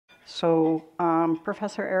So,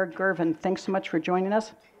 Professor Eric Girvan, thanks so much for joining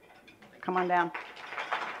us. Come on down.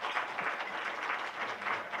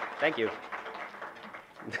 Thank you.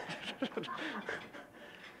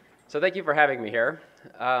 So thank you for having me here.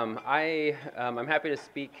 I'm happy to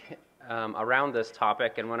speak around this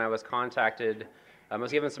topic, and when I was contacted, I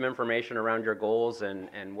was given some information around your goals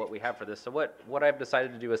and what we have for this. So what I've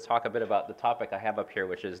decided to do is talk a bit about the topic I have up here,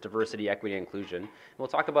 which is diversity, equity, and inclusion. We'll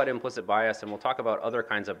talk about implicit bias, and we'll talk about other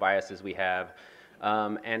kinds of biases we have,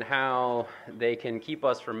 and how they can keep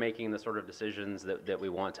us from making the sort of decisions that we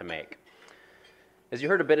want to make. As you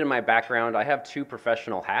heard a bit in my background, I have two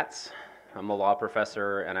professional hats. I'm a law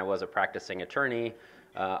professor, and I was a practicing attorney.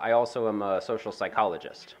 I also am a social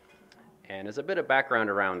psychologist. And as a bit of background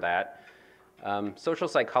around that, social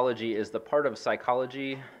psychology is the part of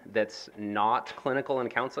psychology that's not clinical and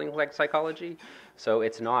counseling like psychology. So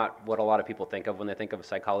it's not what a lot of people think of when they think of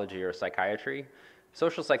psychology or psychiatry.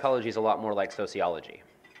 Social psychology is a lot more like sociology.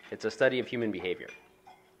 It's a study of human behavior.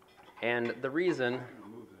 And the reason...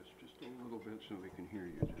 Move this just a little bit so we can hear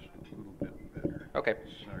you just a little bit better. Okay.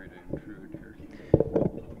 Sorry to intrude here.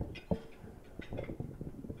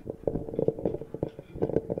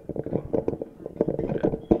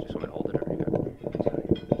 Just want to hold it over here.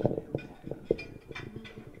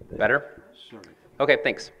 Better? Sorry. Okay,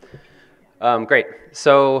 thanks. Great.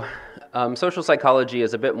 So social psychology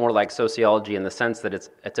is a bit more like sociology in the sense that it's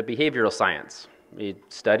a behavioral science. We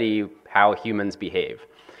study how humans behave.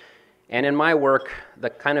 And in my work, the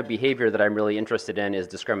kind of behavior that I'm really interested in is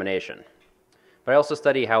discrimination. But I also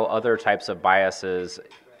study how other types of biases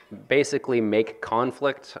basically make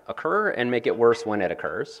conflict occur and make it worse when it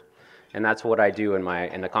occurs. And that's what I do in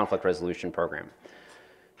the conflict resolution program.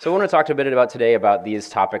 So I want to talk a bit about today about these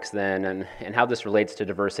topics then and how this relates to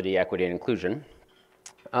diversity, equity, and inclusion.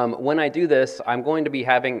 When I do this, I'm going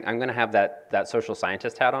to have that social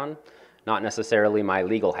scientist hat on, not necessarily my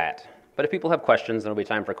legal hat. But if people have questions, there'll be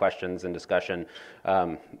time for questions and discussion.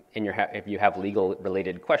 If you have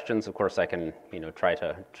legal-related questions, of course, I can try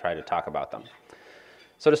to talk about them.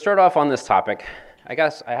 So to start off on this topic, I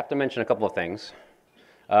guess I have to mention a couple of things.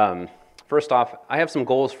 First off, I have some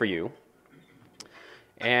goals for you.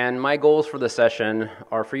 And my goals for the session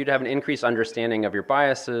are for you to have an increased understanding of your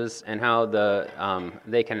biases and how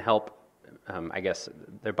they can help,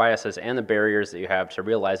 their biases and the barriers that you have to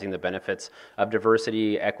realizing the benefits of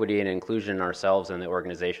diversity, equity, and inclusion in ourselves and the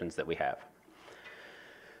organizations that we have.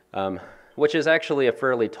 Which is actually a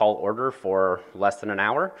fairly tall order for less than an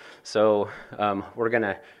hour. So we're going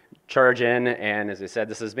to charge in, and as I said,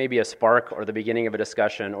 this is maybe a spark or the beginning of a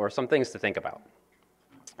discussion or some things to think about.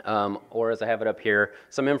 Or as I have it up here,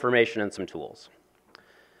 some information and some tools.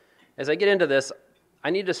 As I get into this, I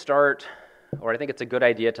need to start, or I think it's a good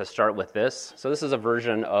idea to start with this. So this is a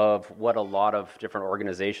version of what a lot of different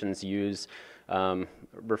organizations use,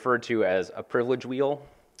 referred to as a privilege wheel,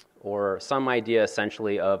 or some idea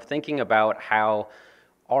essentially of thinking about how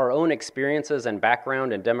our own experiences and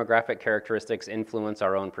background and demographic characteristics influence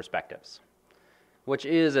our own perspectives, which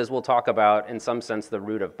is, as we'll talk about, in some sense, the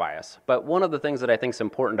root of bias. But one of the things that I think is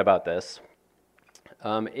important about this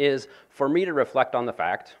is for me to reflect on the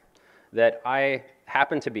fact that I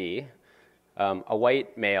happen to be a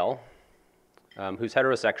white male who's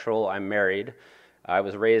heterosexual. I'm married. I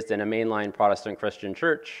was raised in a mainline Protestant Christian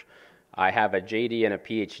church. I have a JD and a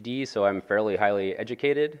PhD, so I'm fairly highly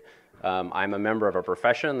educated. I'm a member of a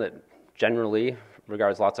profession that generally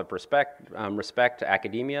regards lots of respect to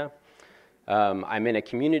academia. I'm in a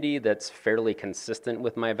community that's fairly consistent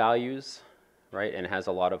with my values, right, and has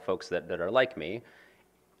a lot of folks that are like me.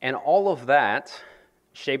 And all of that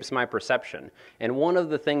shapes my perception. And one of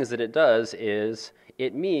the things that it does is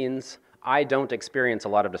it means I don't experience a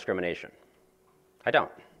lot of discrimination. I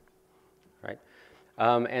don't, right?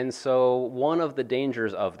 And so one of the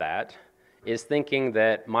dangers of that is thinking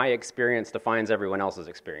that my experience defines everyone else's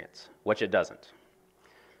experience, which it doesn't.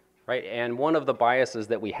 Right? And one of the biases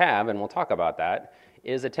that we have, and we'll talk about that,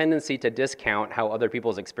 is a tendency to discount how other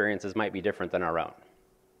people's experiences might be different than our own.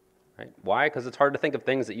 Right? Why? Because it's hard to think of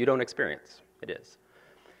things that you don't experience. It is.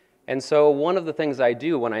 And so one of the things I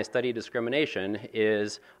do when I study discrimination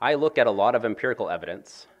is I look at a lot of empirical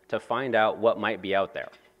evidence to find out what might be out there.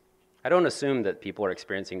 I don't assume that people are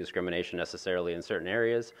experiencing discrimination necessarily in certain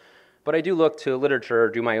areas, but I do look to literature,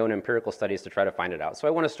 do my own empirical studies to try to find it out. So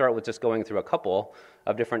I want to start with just going through a couple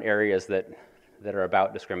of different areas that are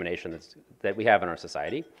about discrimination that we have in our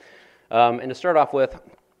society. And to start off with,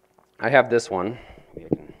 I have this one. Maybe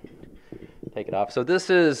I can take it off. So this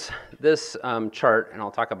chart, and I'll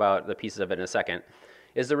talk about the pieces of it in a second,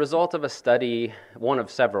 is the result of a study, one of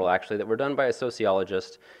several actually, that were done by a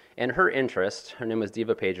sociologist And her interest, her name was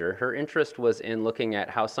Diva Pager, her interest was in looking at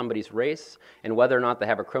how somebody's race and whether or not they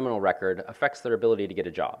have a criminal record affects their ability to get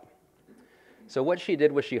a job. So what she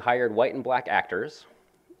did was she hired white and black actors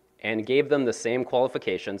and gave them the same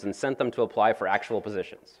qualifications and sent them to apply for actual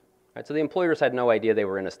positions. Right? So the employers had no idea they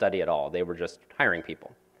were in a study at all. They were just hiring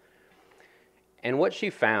people. And what she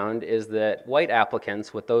found is that white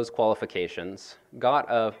applicants with those qualifications got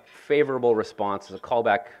a favorable response as a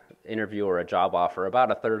callback interview or a job offer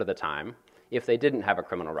about a third of the time if they didn't have a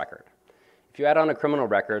criminal record. If you add on a criminal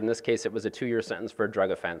record, in this case it was a 2-year sentence for a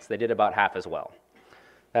drug offense, they did about half as well.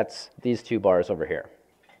 That's these 2 bars over here.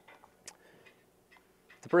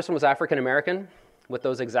 If the person was African American with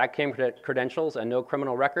those exact same credentials and no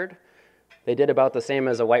criminal record, they did about the same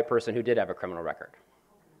as a white person who did have a criminal record.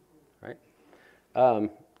 Right?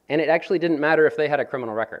 And it actually didn't matter if they had a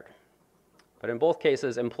criminal record. But in both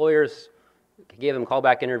cases, employers gave them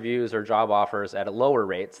callback interviews or job offers at lower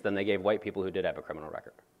rates than they gave white people who did have a criminal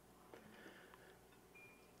record.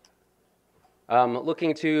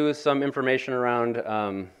 Looking to some information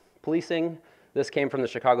around policing, this came from the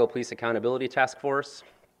Chicago Police Accountability Task Force.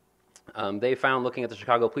 They found, looking at the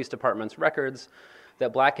Chicago Police Department's records,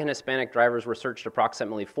 that black and Hispanic drivers were searched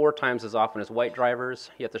approximately 4 times as often as white drivers,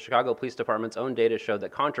 yet the Chicago Police Department's own data showed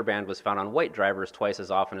that contraband was found on white drivers twice as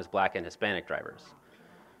often as black and Hispanic drivers.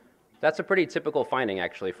 That's a pretty typical finding,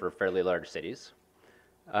 actually, for fairly large cities.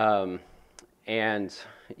 And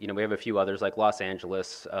we have a few others, like Los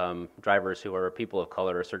Angeles. Drivers who are people of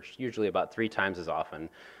color are searched usually about 3 times as often.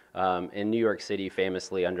 In New York City,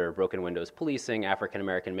 famously, under broken windows policing,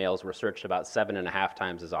 African-American males were searched about 7.5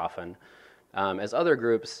 times as often as other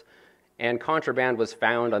groups, and contraband was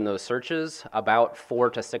found on those searches about 4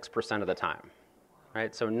 to 6% of the time.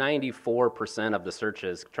 Right? So 94% of the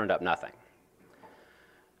searches turned up nothing.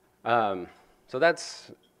 So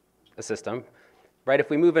that's a system. Right,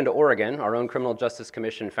 if we move into Oregon, our own Criminal Justice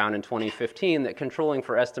Commission found in 2015 that controlling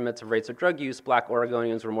for estimates of rates of drug use, black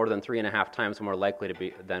Oregonians were more than 3.5 times more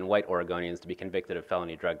likely than white Oregonians to be convicted of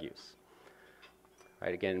felony drug use.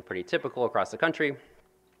 Right, again, pretty typical across the country.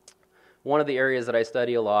 One of the areas that I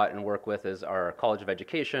study a lot and work with is our College of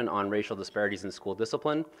Education on racial disparities in school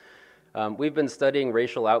discipline. We've been studying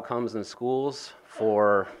racial outcomes in schools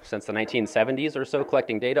since the 1970s or so,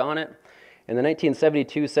 collecting data on it. In the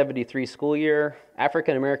 1972-73 school year,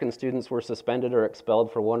 African American students were suspended or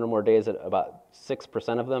expelled for 1 or more days. About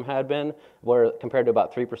 6% of them had been, compared to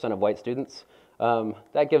about 3% of white students.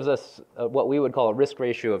 That gives us what we would call a risk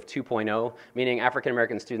ratio of 2.0, meaning African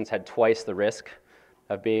American students had twice the risk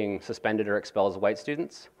of being suspended or expelled as white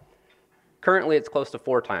students. Currently, it's close to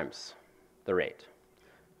 4 times the rate.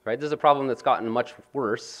 Right? This is a problem that's gotten much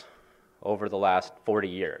worse over the last 40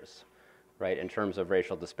 years. Right, in terms of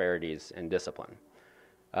racial disparities in discipline.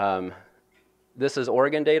 This is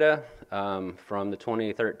Oregon data from the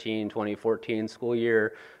 2013-2014 school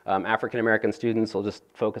year. African American students, we'll just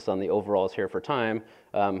focus on the overalls here for time,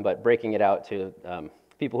 but breaking it out to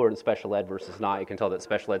people who are in special ed versus not, you can tell that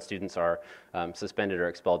special ed students are suspended or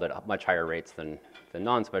expelled at much higher rates than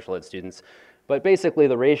non-special ed students. But basically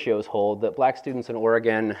the ratios hold that black students in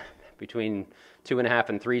Oregon between 2.5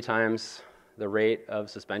 and 3 times the rate of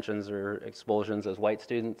suspensions or expulsions as white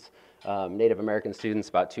students. Native American students,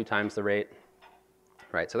 about 2 times the rate.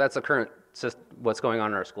 Right, so that's the current what's going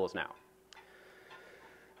on in our schools now.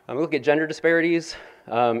 We look at gender disparities,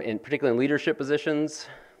 particularly in leadership positions.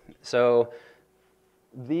 So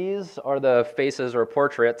these are the faces or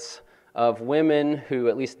portraits of women who,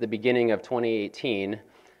 at least at the beginning of 2018,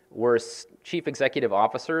 were chief executive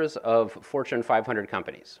officers of Fortune 500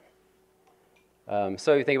 companies.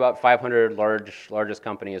 So you think about 500 largest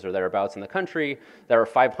companies or thereabouts in the country. There are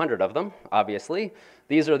 500 of them, obviously.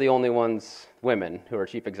 These are the only ones, women, who are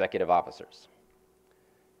chief executive officers.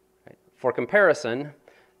 Right. For comparison,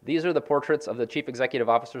 these are the portraits of the chief executive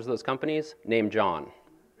officers of those companies named John.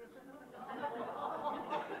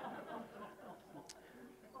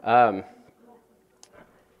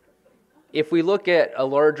 If we look at a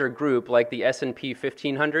larger group like the S&P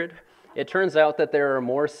 1500, it turns out that there are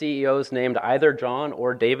more CEOs named either John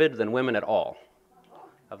or David than women at all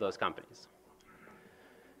of those companies.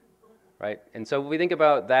 Right? And so we think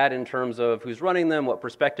about that in terms of who's running them, what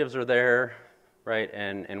perspectives are there, right,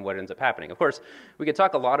 and what ends up happening. Of course, we could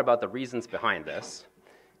talk a lot about the reasons behind this.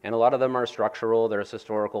 And a lot of them are structural, there's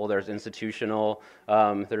historical, there's institutional,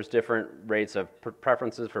 there's different rates of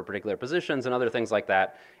preferences for particular positions and other things like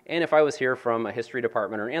that. And if I was here from a history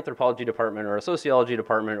department or an anthropology department or a sociology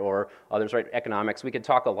department or others, right, economics, we could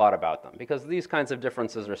talk a lot about them because these kinds of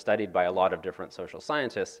differences are studied by a lot of different social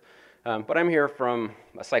scientists. But I'm here from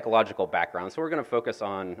a psychological background, so we're going to focus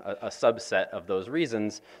on a subset of those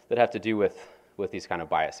reasons that have to do with these kind of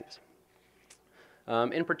biases.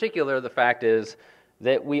 In particular, the fact is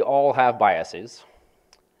that we all have biases,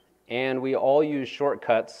 and we all use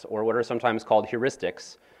shortcuts, or what are sometimes called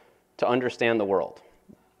heuristics, to understand the world.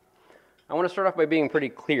 I want to start off by being pretty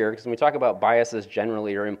clear, because when we talk about biases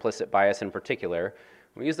generally, or implicit bias in particular,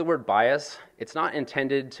 when we use the word bias, it's not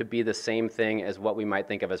intended to be the same thing as what we might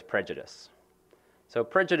think of as prejudice. So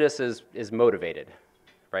prejudice is motivated,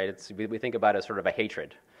 right? We think about it as sort of a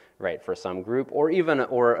hatred, right, for some group, or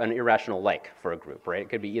an irrational like for a group, right? It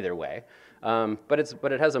could be either way, but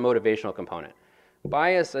it has a motivational component.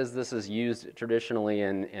 Bias, as this is used traditionally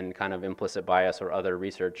in kind of implicit bias or other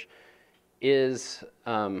research, is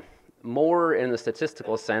more in the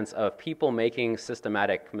statistical sense of people making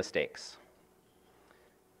systematic mistakes,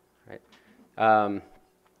 right?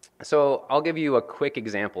 So I'll give you a quick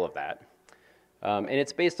example of that, and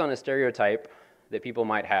it's based on a stereotype that people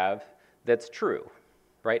might have that's true,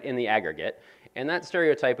 right, in the aggregate, and that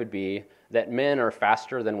stereotype would be that men are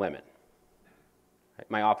faster than women. Right?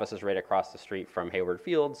 My office is right across the street from Hayward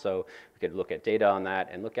Field, so we could look at data on that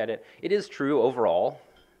and look at it. It is true overall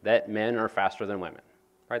that men are faster than women,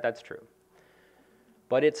 right? That's true.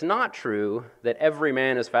 But it's not true that every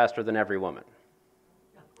man is faster than every woman,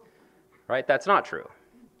 right? That's not true.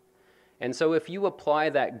 And so if you apply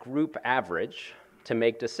that group average to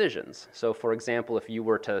make decisions. So for example, if you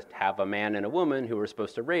were to have a man and a woman who were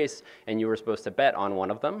supposed to race and you were supposed to bet on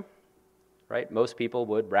one of them, right? Most people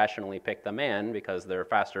would rationally pick the man because they're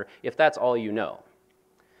faster if that's all you know.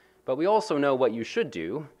 But we also know what you should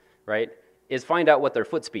do, right, is find out what their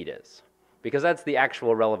foot speed is because that's the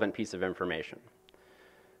actual relevant piece of information.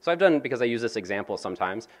 So I've done, because I use this example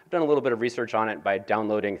sometimes, I've done a little bit of research on it by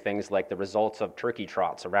downloading things like the results of turkey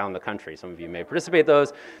trots around the country. Some of you may participate in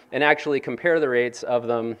those, and actually compare the rates of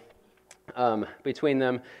them between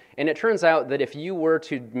them. And it turns out that if you were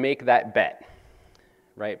to make that bet,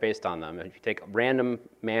 right, based on them, if you take a random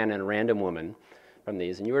man and a random woman from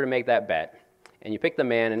these, and you were to make that bet, and you pick the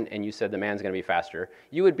man and you said the man's going to be faster,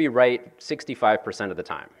 you would be right 65% of the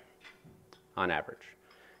time, on average.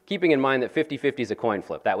 Keeping in mind that 50-50 is a coin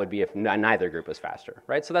flip. That would be if neither group was faster,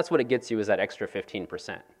 right? So that's what it gets you, is that extra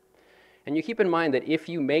 15%. And you keep in mind that if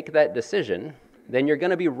you make that decision, then you're going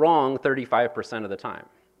to be wrong 35% of the time.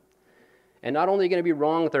 And not only are you going to be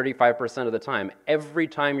wrong 35% of the time, every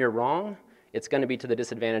time you're wrong, it's going to be to the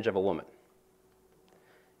disadvantage of a woman.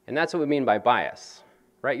 And that's what we mean by bias,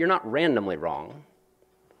 right? You're not randomly wrong.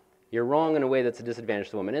 You're wrong in a way that's a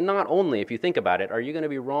disadvantage to women. And not only, if you think about it, are you going to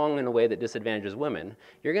be wrong in a way that disadvantages women,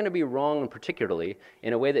 you're going to be wrong particularly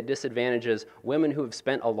in a way that disadvantages women who have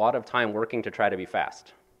spent a lot of time working to try to be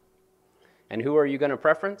fast. And who are you going to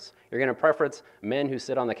preference? You're going to preference men who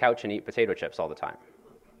sit on the couch and eat potato chips all the time.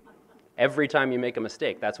 Every time you make a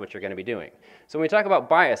mistake, that's what you're going to be doing. So when we talk about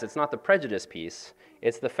bias, it's not the prejudice piece,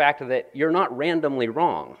 it's the fact that you're not randomly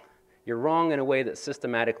wrong. You're wrong in a way that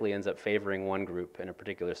systematically ends up favoring one group in a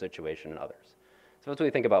particular situation and others. So that's what we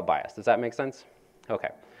think about bias. Does that make sense? Okay.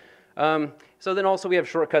 So then also we have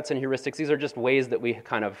shortcuts and heuristics. These are just ways that we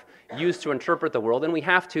kind of use to interpret the world, and we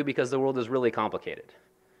have to because the world is really complicated.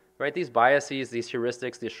 Right? These biases, these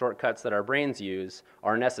heuristics, these shortcuts that our brains use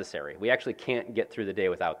are necessary. We actually can't get through the day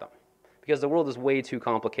without them because the world is way too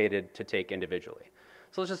complicated to take individually.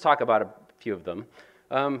 So let's just talk about a few of them.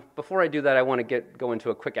 Before I do that, I want to go into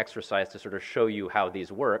a quick exercise to sort of show you how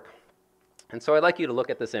these work. And so I'd like you to look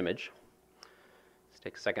at this image. Let's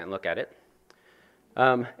take a second and look at it.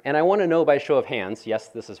 And I want to know by show of hands, yes,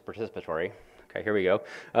 this is participatory. Okay, here we go.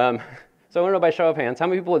 So I want to know by show of hands, how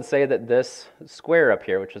many people would say that this square up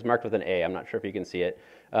here, which is marked with an A, I'm not sure if you can see it,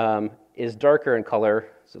 is darker in color,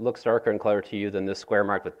 so it looks darker in color to you than this square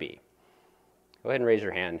marked with B? Go ahead and raise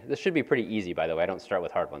your hand. This should be pretty easy, by the way. I don't start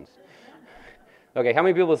with hard ones. Okay, how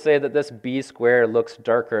many people say that this B square looks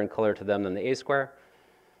darker in color to them than the A square?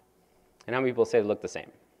 And how many people say they look the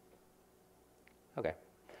same? Okay.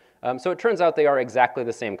 So it turns out they are exactly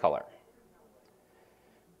the same color.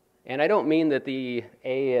 And I don't mean that the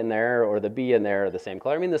A in there or the B in there are the same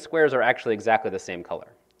color. I mean the squares are actually exactly the same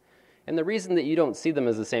color. And the reason that you don't see them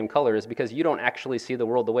as the same color is because you don't actually see the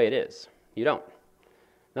world the way it is. You don't.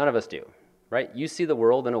 None of us do, right? You see the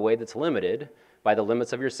world in a way that's limited by the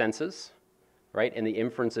limits of your senses, right, and the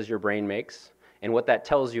inferences your brain makes, and what that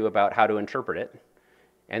tells you about how to interpret it.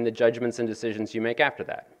 and the judgments and decisions you make after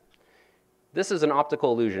that. This is an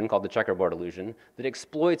optical illusion called the checkerboard illusion that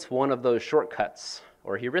exploits one of those shortcuts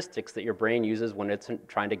or heuristics that your brain uses when it's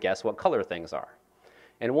trying to guess what color things are.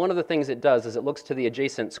 And one of the things it does is it looks to the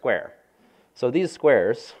adjacent square. So these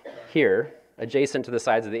squares here, adjacent to the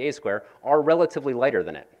sides of the A square, are relatively lighter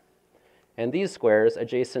than it. And these squares,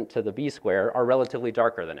 adjacent to the B square, are relatively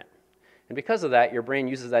darker than it. And because of that, your brain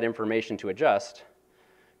uses that information to adjust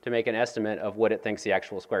to make an estimate of what it thinks the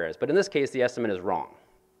actual square is. But in this case, the estimate is wrong.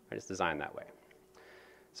 It's designed that way.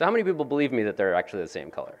 So how many people believe me that they're actually the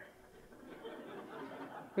same color?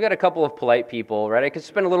 We got a couple of polite people, right? I could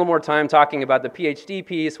spend a little more time talking about the PhD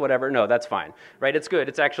piece, whatever. No, that's fine, right? It's good.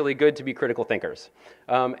 It's actually good to be critical thinkers.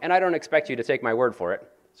 And I don't expect you to take my word for it,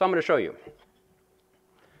 so I'm going to show you.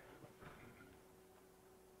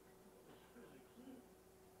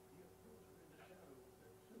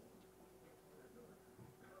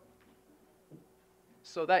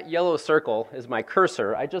 So that yellow circle is my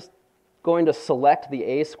cursor. I'm just going to select the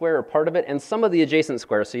A square or part of it and some of the adjacent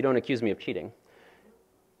squares so you don't accuse me of cheating.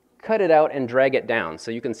 Cut it out and drag it down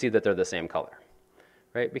so you can see that they're the same color,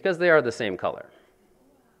 right? Because they are the same color.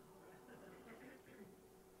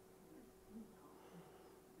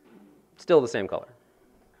 Still the same color.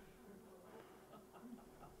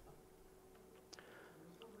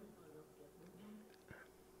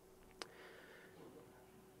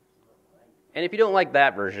 And if you don't like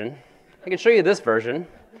that version, I can show you this version,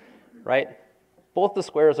 right? Both the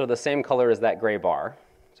squares are the same color as that gray bar,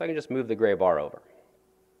 so I can just move the gray bar over,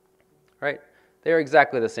 right? They are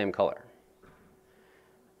exactly the same color.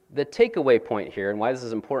 The takeaway point here, and why this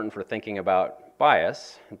is important for thinking about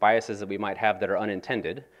biases that we might have that are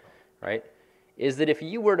unintended, right, is that if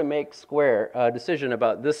you were to make a decision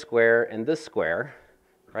about this square and this square,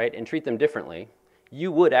 right, and treat them differently,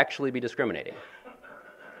 you would actually be discriminating.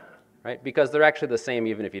 Right? Because they're actually the same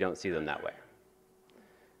even if you don't see them that way.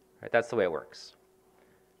 Right? That's the way it works.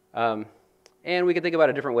 And we can think about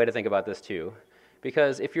a different way to think about this too.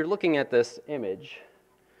 Because if you're looking at this image,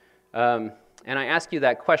 and I ask you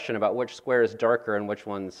that question about which square is darker and which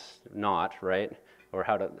one's not, right? Or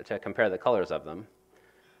how to compare the colors of them,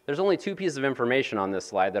 there's only two pieces of information on this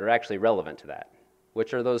slide that are actually relevant to that,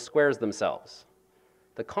 which are those squares themselves.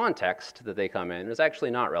 The context that they come in is actually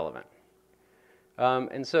not relevant.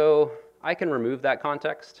 And so I can remove that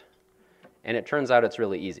context, and it turns out it's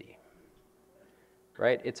really easy,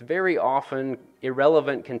 right? It's very often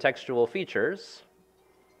irrelevant contextual features,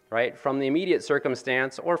 right, from the immediate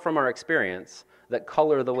circumstance or from our experience that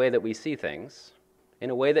color the way that we see things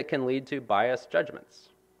in a way that can lead to biased judgments.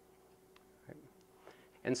 Right?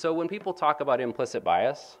 And so when people talk about implicit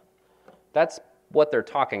bias, that's what they're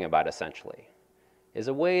talking about essentially. Is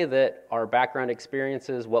a way that our background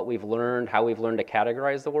experiences, what we've learned, how we've learned to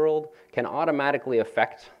categorize the world, can automatically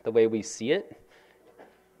affect the way we see it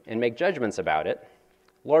and make judgments about it,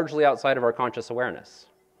 largely outside of our conscious awareness.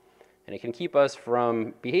 And it can keep us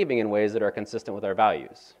from behaving in ways that are consistent with our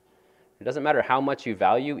values. It doesn't matter how much you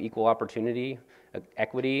value equal opportunity,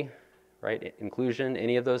 equity, right, inclusion,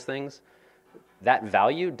 any of those things. That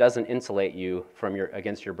value doesn't insulate you from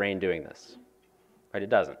against your brain doing this. Right? It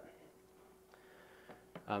doesn't.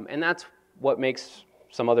 And that's what makes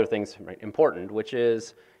some other things important, which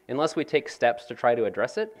is unless we take steps to try to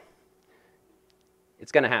address it,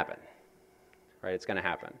 it's going to happen, right? It's going to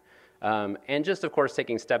happen. And just, of course,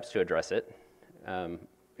 taking steps to address it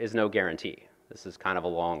is no guarantee. This is kind of a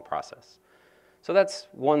long process. So that's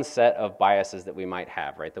one set of biases that we might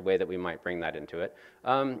have, right? The way that we might bring that into it.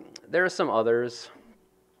 There are some others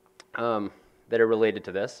that are related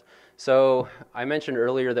to this. So I mentioned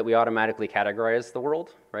earlier that we automatically categorize the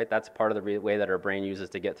world, right? That's part of the way that our brain uses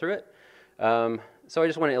to get through it. So I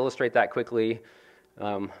just want to illustrate that quickly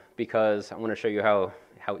because I want to show you how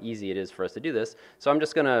easy it is for us to do this. So I'm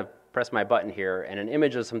just going to press my button here, and an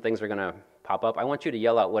image of some things are going to pop up. I want you to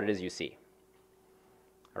yell out what it is you see.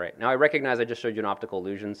 All right. Now I recognize I just showed you an optical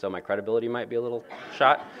illusion, so my credibility might be a little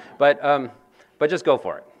shot, but just go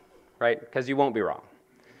for it, right? Because you won't be wrong.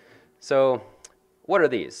 So what are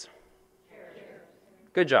these? Chairs.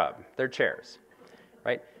 Good job. They're chairs,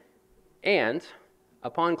 right? And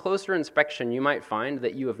upon closer inspection, you might find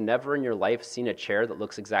that you have never in your life seen a chair that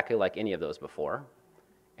looks exactly like any of those before,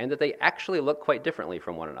 and that they actually look quite differently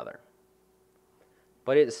from one another.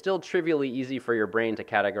 But it's still trivially easy for your brain to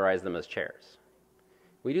categorize them as chairs.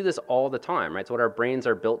 We do this all the time, right? So what our brains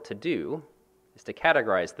are built to do is to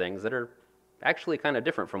categorize things that are actually kind of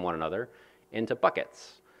different from one another into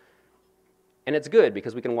buckets. And it's good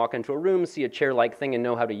because we can walk into a room, see a chair-like thing, and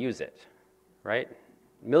know how to use it, right?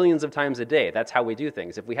 Millions of times a day, that's how we do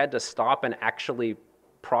things. If we had to stop and actually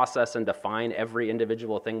process and define every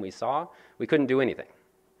individual thing we saw, we couldn't do anything.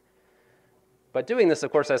 But doing this,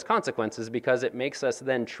 of course, has consequences because it makes us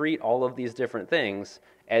then treat all of these different things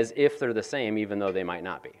as if they're the same, even though they might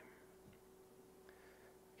not be.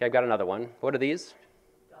 Okay, I've got another one. What are these?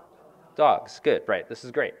 Dogs. Good, right. This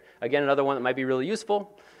is great. Again, another one that might be really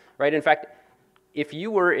useful, right? In fact, if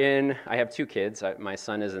you were I have 2 kids. My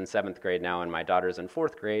son is in 7th grade now, and my daughter's in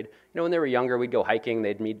 4th grade. When they were younger, we'd go hiking.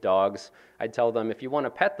 They'd meet dogs. I'd tell them, if you want to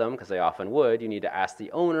pet them, because they often would, you need to ask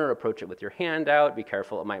the owner, approach it with your hand out, be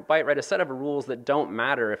careful it might bite, right? A set of rules that don't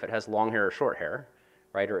matter if it has long hair or short hair,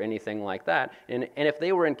 right, or anything like that. And if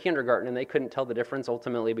they were in kindergarten and they couldn't tell the difference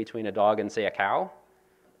ultimately between a dog and, say, a cow,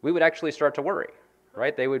 we would actually start to worry,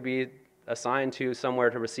 right? They would be assigned to somewhere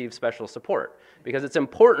to receive special support because it's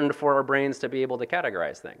important for our brains to be able to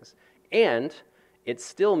categorize things. And it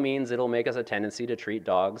still means it'll make us a tendency to treat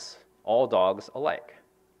all dogs alike,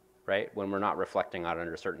 right, when we're not reflecting on it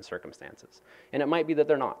under certain circumstances. And it might be that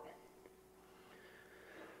they're not.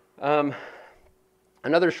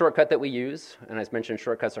 Another shortcut that we use, and I mentioned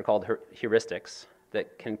shortcuts are called heuristics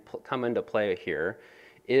that can come into play here,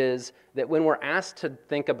 is that when we're asked to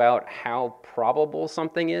think about how probable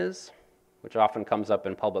something is, which often comes up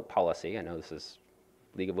in public policy. I know this is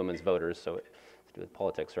League of Women's Voters, so it's to do with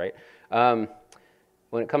politics, right?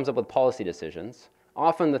 When it comes up with policy decisions,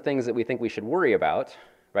 often the things that we think we should worry about,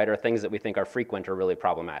 right, are things that we think are frequent or really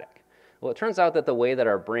problematic. Well, it turns out that the way that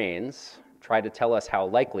our brains try to tell us how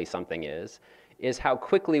likely something is how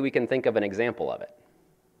quickly we can think of an example of it.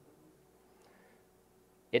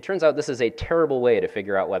 It turns out this is a terrible way to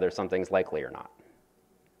figure out whether something's likely or not,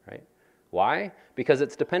 right? Why? Because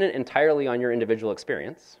it's dependent entirely on your individual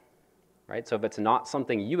experience, right? So if it's not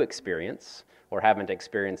something you experience or haven't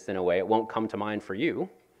experienced in a way, it won't come to mind for you.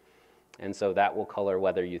 And so that will color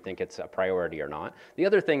whether you think it's a priority or not. The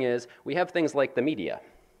other thing is we have things like the media,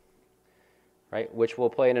 right, which will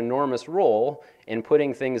play an enormous role in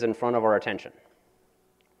putting things in front of our attention.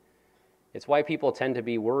 It's why people tend to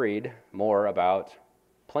be worried more about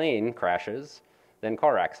plane crashes than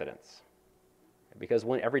car accidents. Because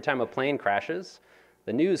every time a plane crashes,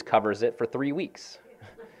 the news covers it for 3 weeks.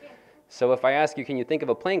 So if I ask you, can you think of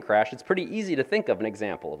a plane crash, it's pretty easy to think of an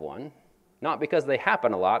example of one. Not because they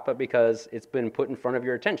happen a lot, but because it's been put in front of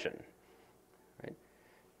your attention. Right?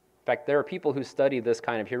 In fact, there are people who study this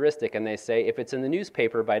kind of heuristic, and they say if it's in the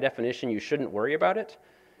newspaper, by definition, you shouldn't worry about it,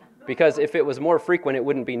 because if it was more frequent, it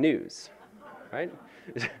wouldn't be news. Right?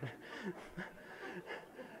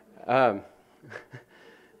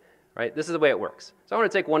 Right? This is the way it works. So I want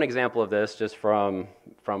to take one example of this just from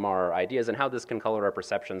our ideas and how this can color our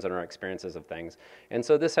perceptions and our experiences of things. And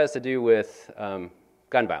so this has to do with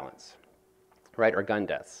gun violence, right, or gun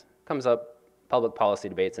deaths. Comes up public policy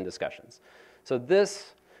debates and discussions. So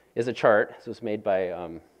this is a chart. This was made by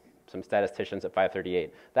some statisticians at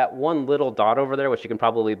 538. That one little dot over there, which you can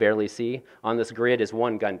probably barely see, on this grid is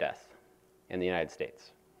one gun death in the United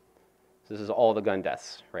States. So this is all the gun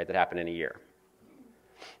deaths, right, that happen in a year.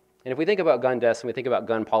 And if we think about gun deaths and we think about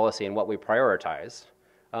gun policy and what we prioritize,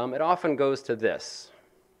 it often goes to this.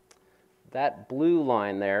 That blue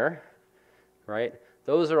line there, right,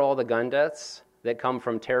 those are all the gun deaths that come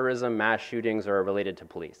from terrorism, mass shootings, or are related to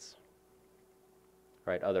police,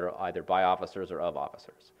 right, either by officers or of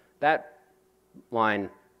officers. That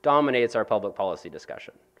line dominates our public policy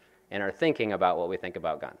discussion and our thinking about what we think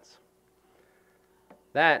about guns.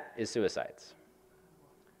 That is suicides.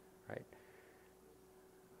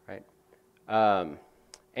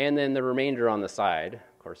 And then the remainder on the side,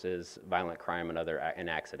 of course, is violent crime and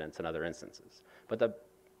accidents and other instances. But the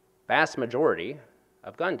vast majority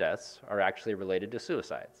of gun deaths are actually related to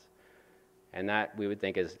suicides. And that we would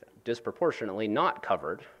think is disproportionately not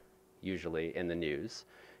covered, usually, in the news.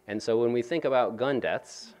 And so when we think about gun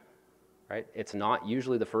deaths, right, it's not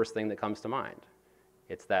usually the first thing that comes to mind.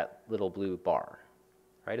 It's that little blue bar,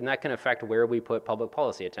 right? And that can affect where we put public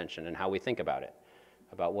policy attention and how we think about it,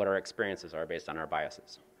 about what our experiences are based on our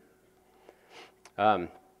biases.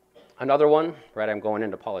 Another one, right, I'm going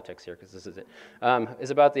into politics here because this is it,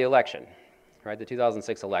 is about the election, right, the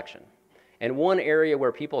 2006 election. And one area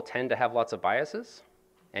where people tend to have lots of biases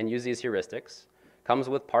and use these heuristics comes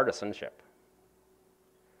with partisanship.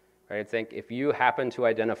 Right, I think if you happen to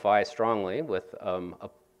identify strongly with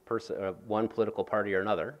one political party or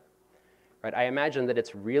another, right, I imagine that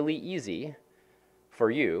it's really easy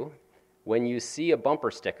for you when you see a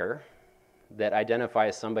bumper sticker that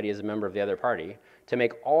identifies somebody as a member of the other party to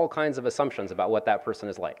make all kinds of assumptions about what that person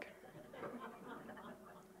is like.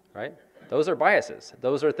 Right? Those are biases.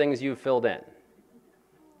 Those are things you've filled in.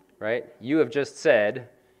 Right? You have just said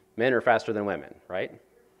men are faster than women, right?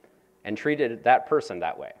 and treated that person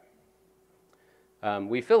that way.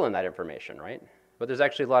 We fill in that information, right? But there's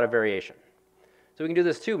actually a lot of variation. So we can do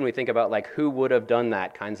this too when we think about like who would have done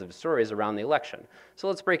that kinds of stories around the election. So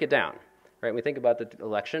let's break it down, right? When we think about the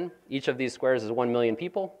election, each of these squares is 1 million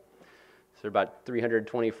people. So there are about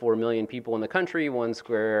 324 million people in the country. One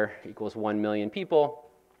square equals 1 million people.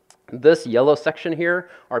 This yellow section here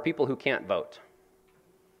are people who can't vote,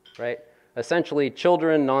 right? Essentially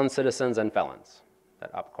children, non-citizens, and felons,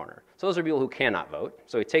 that up corner. So those are people who cannot vote.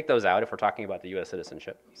 So we take those out if we're talking about the U.S.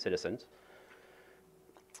 citizens.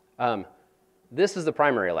 This is the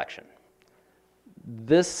primary election.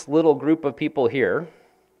 This little group of people here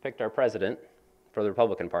picked our president for the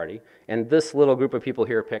Republican Party, and this little group of people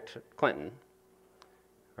here picked Clinton,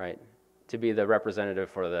 right, to be the representative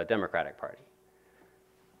for the Democratic Party.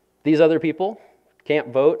 These other people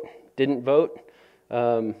can't vote, didn't vote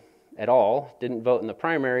at all, didn't vote in the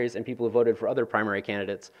primaries, and people who voted for other primary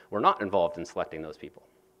candidates were not involved in selecting those people,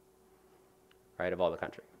 right, of all the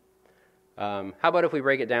country. How about if we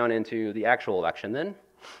break it down into the actual election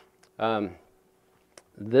then?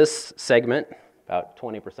 This segment, about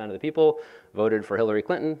 20% of the people voted for Hillary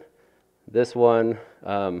Clinton. This one,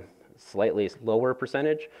 slightly lower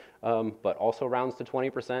percentage, but also rounds to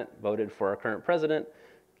 20%, voted for our current president.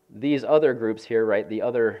 These other groups here, right, the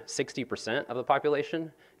other 60% of the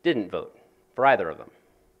population didn't vote for either of them.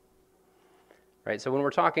 Right, so when we're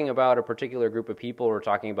talking about a particular group of people, we're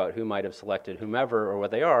talking about who might have selected whomever or what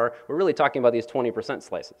they are, we're really talking about these 20%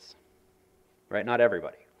 slices, right, not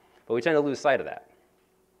everybody. But we tend to lose sight of that,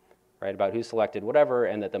 right, about who selected whatever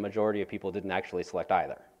and that the majority of people didn't actually select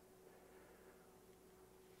either.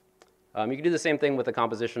 You can do the same thing with the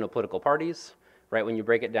composition of political parties, right? When you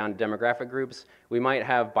break it down to demographic groups, we might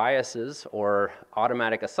have biases or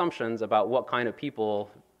automatic assumptions about what kind of people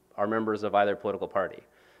are members of either political party.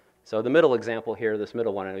 So the middle example here, this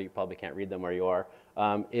middle one, I know you probably can't read them where you are,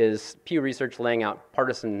 is Pew Research laying out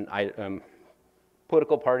partisan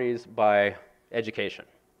political parties by education,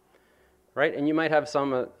 right? And you might have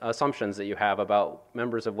some assumptions that you have about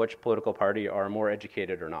members of which political party are more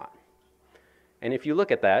educated or not. And if you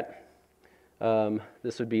look at that,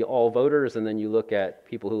 this would be all voters, and then you look at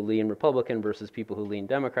people who lean Republican versus people who lean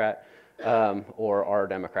Democrat or are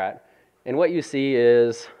Democrat. And what you see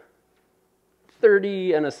is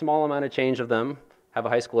 30 and a small amount of change of them have a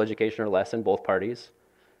high school education or less in both parties.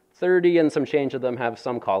 30 and some change of them have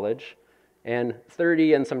some college. And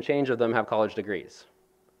 30 and some change of them have college degrees.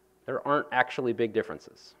 There aren't actually big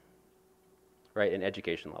differences, right, in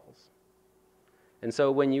education levels. And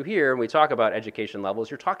so when you hear, when we talk about education levels,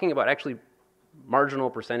 you're talking about actually marginal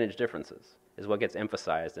percentage differences is what gets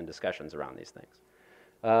emphasized in discussions around these things.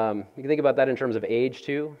 You can think about that in terms of age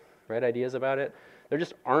too, right, ideas about it. There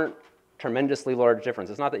just aren't tremendously large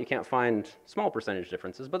differences. It's not that you can't find small percentage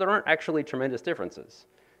differences, but there aren't actually tremendous differences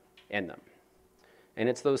in them. And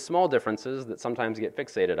it's those small differences that sometimes get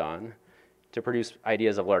fixated on to produce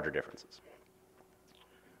ideas of larger differences.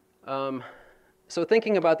 So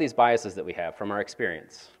thinking about these biases that we have from our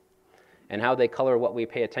experience and how they color what we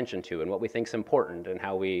pay attention to and what we think is important and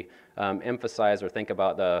how we emphasize or think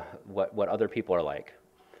about what other people are like.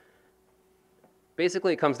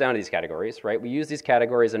 Basically, it comes down to these categories, right? We use these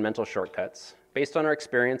categories and mental shortcuts based on our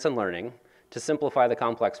experience and learning to simplify the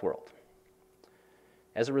complex world.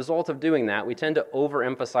 As a result of doing that, we tend to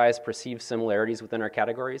overemphasize perceived similarities within our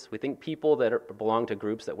categories. We think people that belong to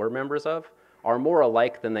groups that we're members of are more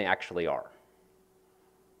alike than they actually are.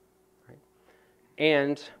 Right?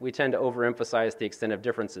 And we tend to overemphasize the extent of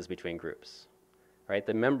differences between groups. Right?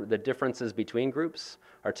 The differences between groups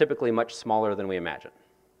are typically much smaller than we imagine.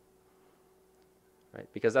 Right?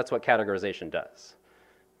 Because that's what categorization does.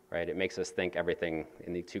 Right? It makes us think everything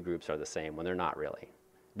in the two groups are the same when they're not really.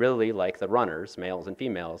 Really, like the runners, males and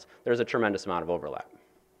females, there's a tremendous amount of overlap.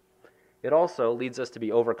 It also leads us to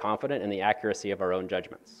be overconfident in the accuracy of our own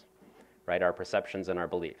judgments, right? Our perceptions and our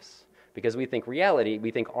beliefs. Because we think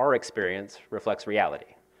our experience reflects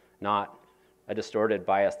reality, not a distorted,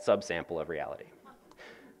 biased subsample of reality.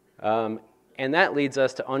 And that leads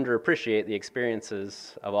us to underappreciate the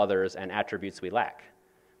experiences of others and attributes we lack.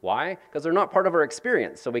 Why? Because they're not part of our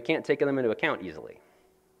experience, so we can't take them into account easily.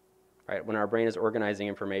 Right? When our brain is organizing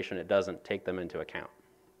information, it doesn't take them into account.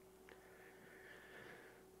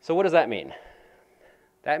 So what does that mean?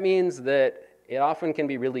 That means that it often can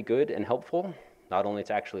be really good and helpful, not only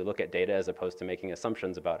to actually look at data as opposed to making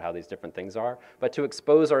assumptions about how these different things are, but to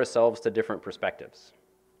expose ourselves to different perspectives.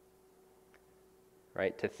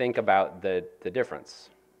 Right? To think about the difference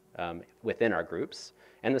within our groups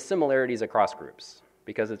and the similarities across groups,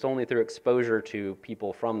 because it's only through exposure to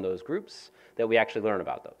people from those groups that we actually learn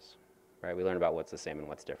about those. right? We learn about what's the same and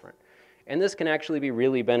what's different. And this can actually be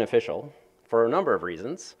really beneficial for a number of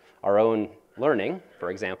reasons. Our own learning,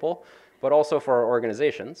 for example, but also for our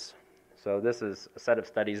organizations. So this is a set of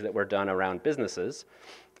studies that were done around businesses.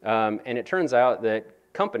 And it turns out that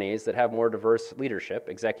companies that have more diverse leadership,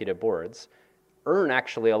 executive boards, earn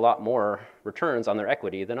actually a lot more returns on their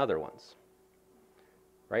equity than other ones.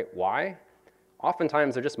 Right? Why?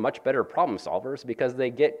 Oftentimes they're just much better problem solvers because they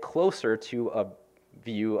get closer to a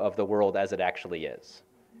view of the world as it actually is,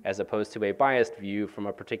 as opposed to a biased view from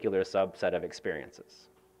a particular subset of experiences,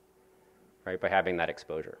 right, by having that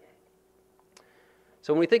exposure.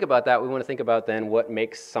 So when we think about that, we want to think about then what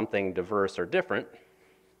makes something diverse or different.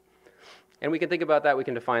 And we can think about that, we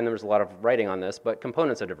can define them, there's a lot of writing on this, but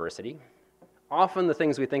components of diversity. Often the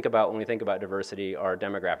things we think about when we think about diversity are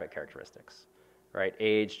demographic characteristics, right?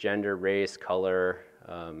 Age, gender, race, color,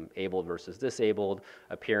 abled versus disabled,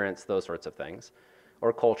 appearance, those sorts of things.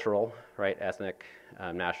 Or cultural, right? Ethnic,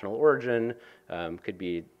 national origin, could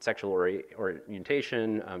be sexual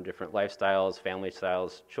orientation, different lifestyles, family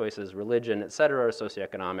styles, choices, religion, etc.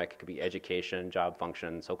 Socioeconomic, it could be education, job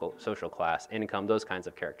function, social class, income, those kinds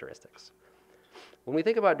of characteristics. When we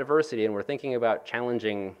think about diversity and we're thinking about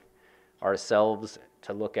challenging ourselves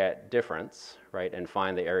to look at difference, right, and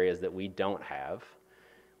find the areas that we don't have,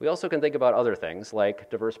 we also can think about other things like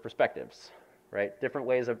diverse perspectives, right? Different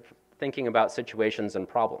ways of thinking about situations and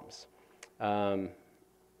problems.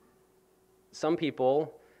 Some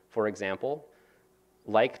people, for example,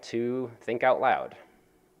 like to think out loud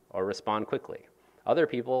or respond quickly. Other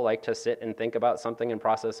people like to sit and think about something and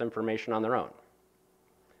process information on their own,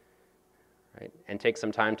 right? And take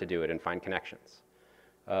some time to do it and find connections.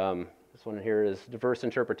 This one here is diverse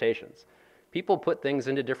interpretations. People put things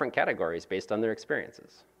into different categories based on their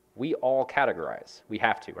experiences. We all categorize. We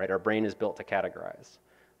have to, right? Our brain is built to categorize.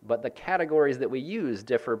 But the categories that we use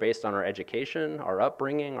differ based on our education, our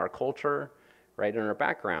upbringing, our culture, right, and our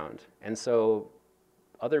background. And so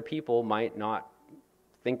other people might not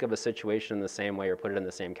think of a situation the same way or put it in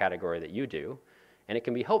the same category that you do. And it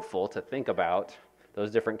can be helpful to think about those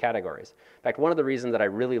different categories. In fact, one of the reasons that I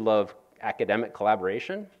really love academic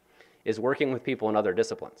collaboration is working with people in other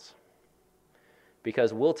disciplines.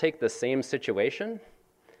 Because we'll take the same situation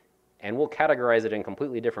and we'll categorize it in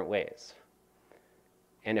completely different ways.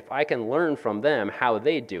 And if I can learn from them how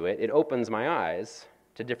they do it, it opens my eyes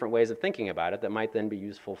to different ways of thinking about it that might then be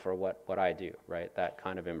useful for what I do, right? That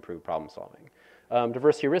kind of improved problem solving.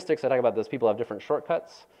 Diverse heuristics, I talk about this, people have different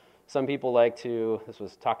shortcuts. Some people like to, this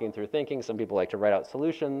was talking through thinking, some people like to write out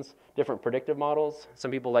solutions, different predictive models.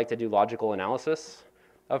 Some people like to do logical analysis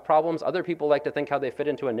of problems. Other people like to think how they fit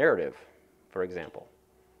into a narrative, for example,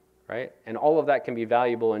 right? And all of that can be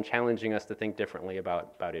valuable in challenging us to think differently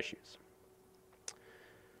about issues.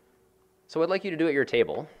 So what I'd like you to do at your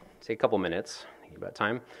table, take a couple minutes, think about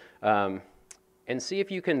time, and see if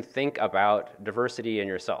you can think about diversity in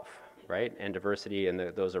yourself, right? And diversity in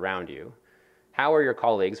those around you. How are your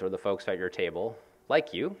colleagues or the folks at your table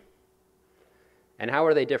like you? And how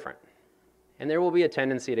are they different? And there will be a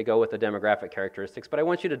tendency to go with the demographic characteristics, but I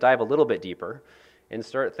want you to dive a little bit deeper and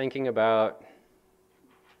start thinking about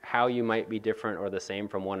how you might be different or the same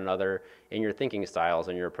from one another in your thinking styles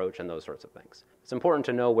and your approach and those sorts of things. It's important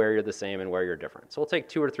to know where you're the same and where you're different. So we'll take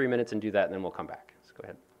 2 or 3 minutes and do that, and then we'll come back. So go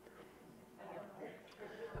ahead.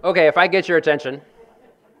 Okay, if I get your attention.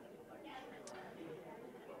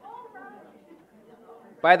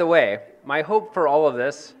 By the way, my hope for all of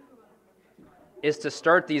this is to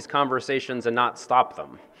start these conversations and not stop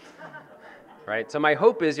them, right? So my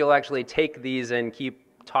hope is you'll actually take these and keep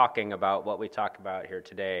talking about what we talk about here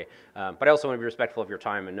today. But I also want to be respectful of your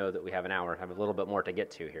time and know that we have an hour, have a little bit more to get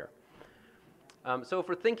to here. So if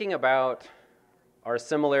we're thinking about our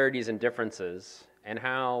similarities and differences and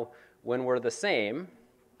how when we're the same,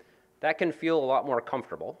 that can feel a lot more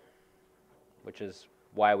comfortable, which is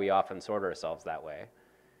why we often sort ourselves that way.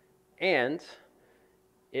 And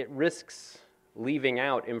it risks leaving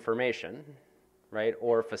out information, right,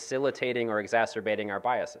 or facilitating or exacerbating our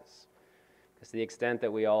biases. Because to the extent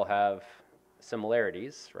that we all have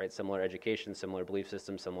similarities, right, similar education, similar belief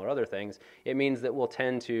systems, similar other things, it means that we'll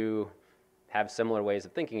tend to have similar ways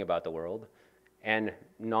of thinking about the world and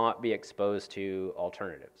not be exposed to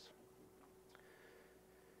alternatives.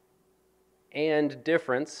 And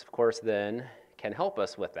difference, of course, then can help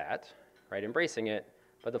us with that, right, embracing it,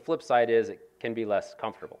 but the flip side is it can be less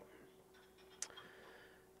comfortable.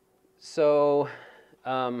 So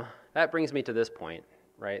that brings me to this point,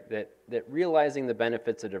 right, that realizing the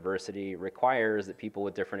benefits of diversity requires that people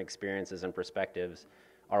with different experiences and perspectives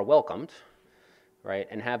are welcomed, right,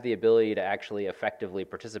 and have the ability to actually effectively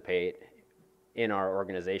participate in our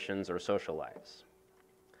organizations or social lives.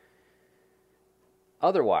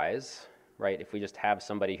 Otherwise, right, if we just have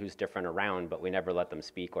somebody who's different around, but we never let them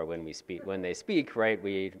speak, or when they speak, right,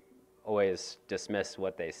 we always dismiss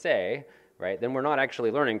what they say, right, then we're not actually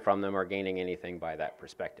learning from them or gaining anything by that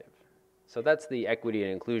perspective. So that's the equity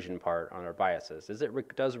and inclusion part on our biases, is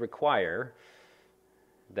it does require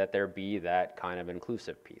that there be that kind of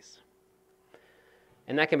inclusive piece.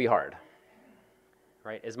 And that can be hard,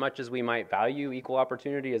 right? As much as we might value equal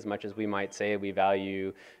opportunity, as much as we might say we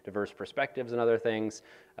value diverse perspectives and other things,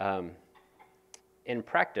 in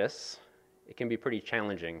practice, it can be pretty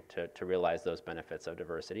challenging to realize those benefits of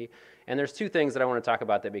diversity. And there's two things that I want to talk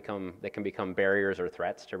about that can become barriers or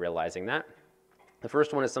threats to realizing that. The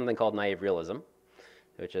first one is something called naive realism,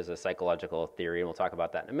 which is a psychological theory, and we'll talk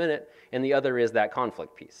about that in a minute. And the other is that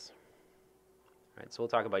conflict piece. All right, so we'll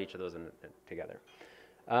talk about each of those together.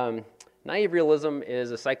 Naive realism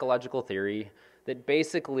is a psychological theory that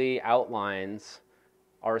basically outlines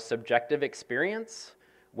our subjective experience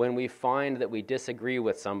when we find that we disagree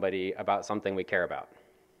with somebody about something we care about.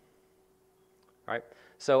 All right?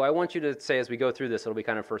 So I want you to say, as we go through this, it'll be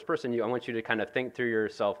kind of first person. I want you to kind of think through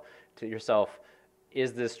yourself,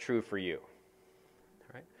 is this true for you?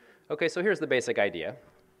 All right? Okay, so here's the basic idea.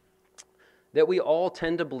 That we all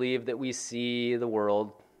tend to believe that we see the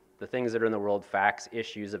world, the things that are in the world, facts,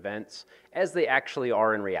 issues, events, as they actually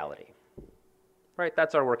are in reality. Right?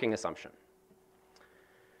 That's our working assumption.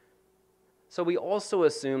 So we also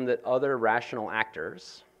assume that other rational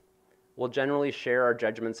actors will generally share our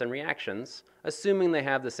judgments and reactions, assuming they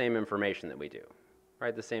have the same information that we do,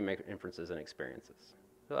 right? The same inferences and experiences.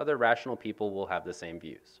 So other rational people will have the same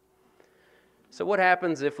views. So what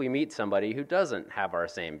happens if we meet somebody who doesn't have our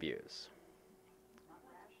same views?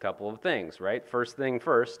 Couple of things, right? First thing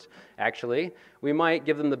first, actually, we might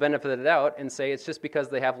give them the benefit of the doubt and say it's just because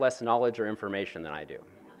they have less knowledge or information than I do.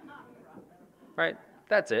 Right?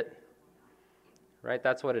 That's it. Right?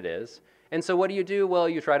 That's what it is. And so what do? Well,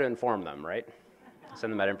 you try to inform them, right?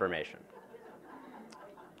 Send them that information.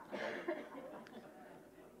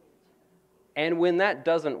 And when that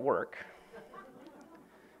doesn't work,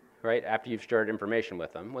 right, after you've shared information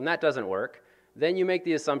with them, when that doesn't work, then you make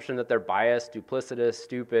the assumption that they're biased, duplicitous,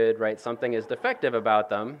 stupid, right? Something is defective about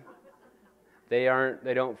them. They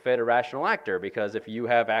don't fit a rational actor, because if you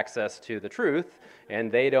have access to the truth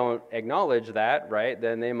and they don't acknowledge that, right,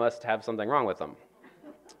 then they must have something wrong with them.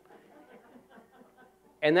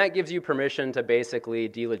 And that gives you permission to basically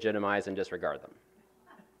delegitimize and disregard them,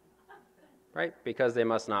 right? Because they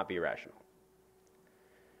must not be rational.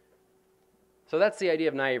 So that's the idea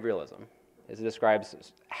of naive realism, as it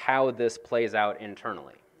describes how this plays out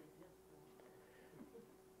internally.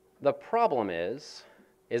 The problem is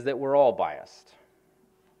that we're all biased.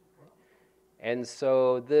 And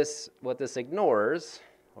so what this ignores,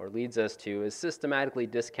 or leads us to, is systematically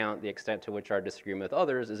discount the extent to which our disagreement with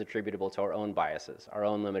others is attributable to our own biases, our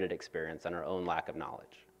own limited experience, and our own lack of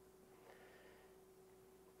knowledge.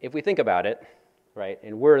 If we think about it, right,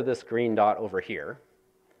 and we're this green dot over here,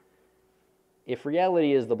 if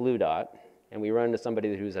reality is the blue dot, and we run into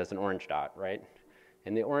somebody who has an orange dot, right,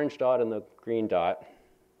 and the orange dot and the green dot,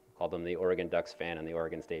 call them the Oregon Ducks fan and the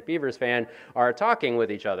Oregon State Beavers fan, are talking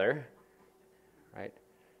with each other, right,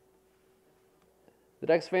 the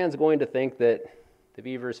Ducks fan's going to think that the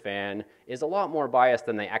Beavers fan is a lot more biased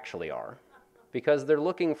than they actually are, because they're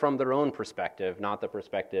looking from their own perspective, not the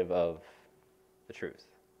perspective of the truth,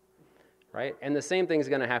 right? And the same thing's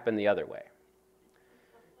going to happen the other way.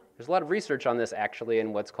 There's a lot of research on this, actually,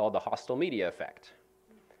 in what's called the hostile media effect,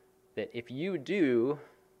 that if you do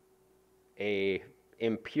a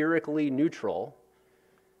empirically neutral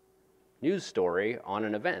news story on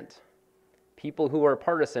an event, people who are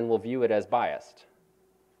partisan will view it as biased.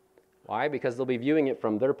 Why? Because they'll be viewing it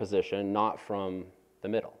from their position, not from the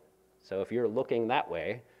middle. So if you're looking that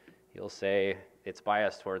way, you'll say it's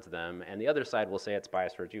biased towards them, and the other side will say it's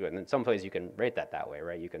biased towards you. And in some ways you can rate that way,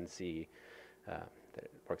 right? You can see that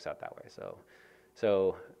it works out that way.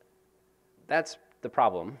 So that's the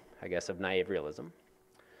problem, I guess, of naive realism.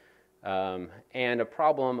 And a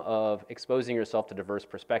problem of exposing yourself to diverse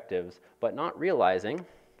perspectives, but not realizing,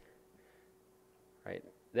 right,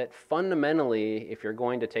 that fundamentally, if you're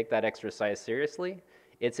going to take that exercise seriously,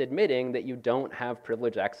 it's admitting that you don't have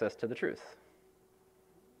privileged access to the truth,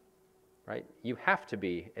 right? You have to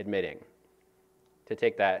be admitting, to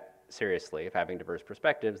take that seriously, of having diverse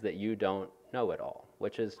perspectives, that you don't know it all,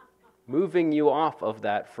 which is moving you off of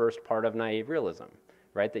that first part of naive realism,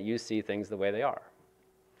 right, that you see things the way they are.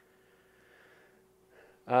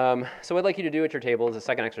 So what I'd like you to do at your table as a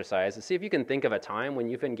second exercise is see if you can think of a time when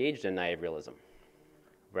you've engaged in naive realism.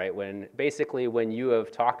 right? When you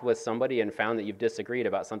have talked with somebody and found that you've disagreed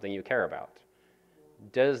about something you care about.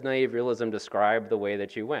 Does naive realism describe the way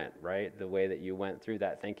that you went, right? The way that you went through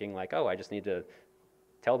that thinking like, oh, I just need to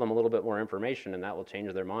tell them a little bit more information and that will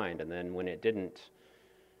change their mind. And then when it didn't,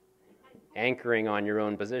 anchoring on your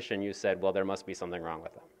own position, you said, well, there must be something wrong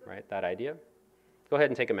with them, right? That idea? Go ahead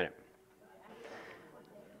and take a minute.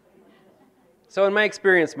 So in my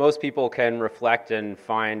experience, most people can reflect and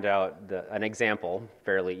find out an example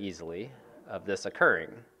fairly easily of this occurring.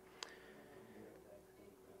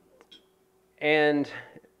 And,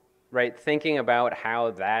 right, thinking about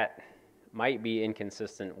how that might be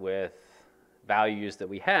inconsistent with values that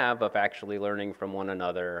we have of actually learning from one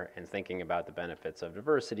another and thinking about the benefits of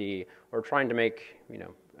diversity, or trying to make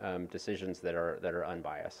decisions that are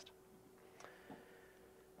unbiased.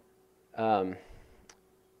 And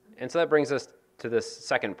so that brings us to this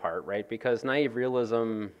second part, right? Because naive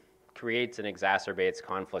realism creates and exacerbates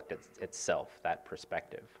conflict itself, that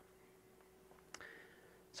perspective.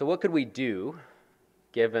 So what could we do,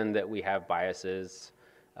 given that we have biases?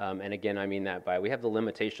 And again, I mean that by we have the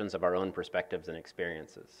limitations of our own perspectives and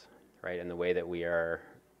experiences, right? And the way that we are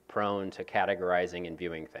prone to categorizing and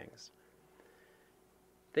viewing things.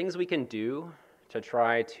 Things we can do to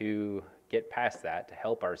try to get past that, to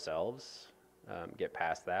help ourselves get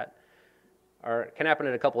past that, can happen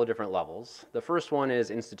at a couple of different levels. The first one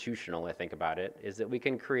is institutional, I think about it, is that we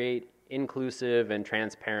can create inclusive and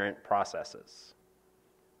transparent processes.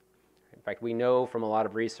 In fact, we know from a lot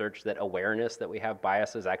of research that awareness that we have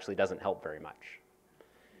biases actually doesn't help very much.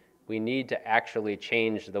 We need to actually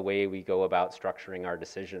change the way we go about structuring our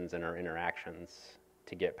decisions and our interactions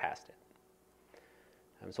to get past it.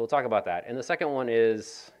 So we'll talk about that. And the second one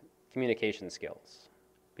is communication skills.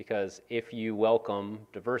 Because if you welcome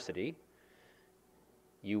diversity,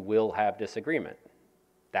 you will have disagreement.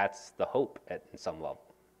 That's the hope at some level.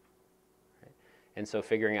 Right? And so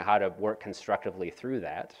figuring out how to work constructively through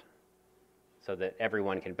that so that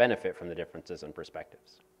everyone can benefit from the differences in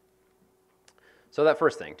perspectives. So that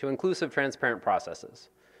first thing, to inclusive, transparent processes.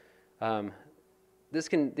 These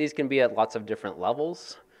can be at lots of different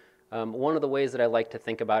levels. One of the ways that I like to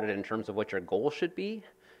think about it in terms of what your goal should be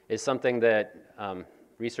is something that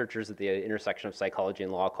researchers at the intersection of psychology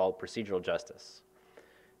and law call procedural justice.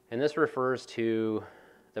 And this refers to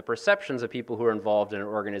the perceptions of people who are involved in an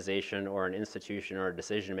organization or an institution or a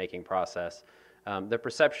decision-making process, the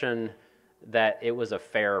perception that it was a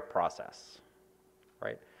fair process,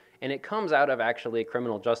 right? And it comes out of actually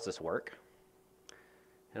criminal justice work.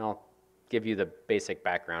 And I'll give you the basic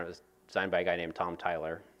background. It was designed by a guy named Tom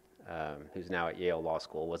Tyler, who's now at Yale Law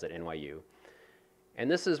School, was at NYU. And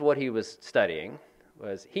this is what he was studying,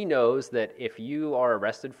 was he knows that if you are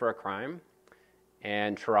arrested for a crime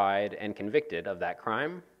and tried and convicted of that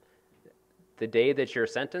crime, the day that you're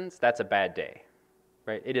sentenced, that's a bad day,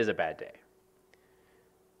 right? It is a bad day.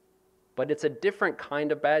 But it's a different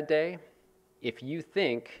kind of bad day if you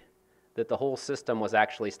think that the whole system was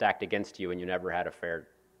actually stacked against you and you never had a fair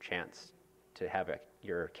chance to have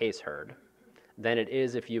your case heard, than it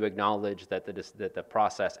is if you acknowledge that the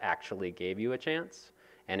process actually gave you a chance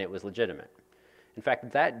and it was legitimate. In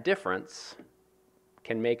fact, that difference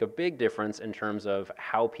can make a big difference in terms of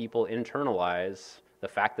how people internalize the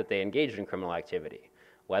fact that they engaged in criminal activity,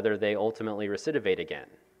 whether they ultimately recidivate again.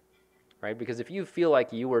 Right? Because if you feel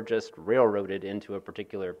like you were just railroaded into a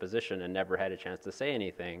particular position and never had a chance to say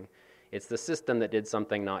anything, it's the system that did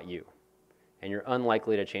something, not you. And you're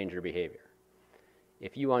unlikely to change your behavior.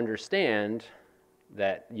 If you understand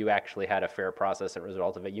that you actually had a fair process as a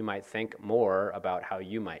result of it, you might think more about how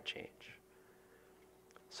you might change.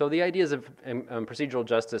 So the ideas of procedural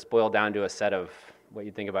justice boil down to a set of what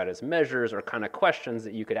you think about as measures or kind of questions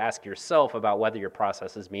that you could ask yourself about whether your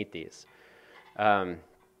processes meet these.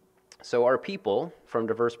 So are people, from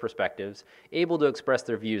diverse perspectives, able to express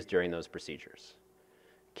their views during those procedures?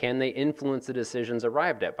 Can they influence the decisions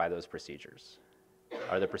arrived at by those procedures?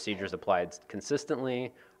 Are the procedures applied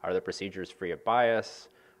consistently? Are the procedures free of bias?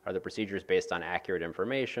 Are the procedures based on accurate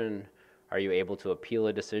information? Are you able to appeal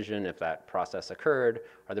a decision if that process occurred?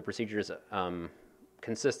 Are the procedures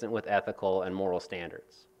consistent with ethical and moral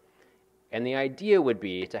standards? And the idea would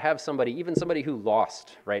be to have somebody, even somebody who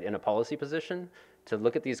lost, right, in a policy position, to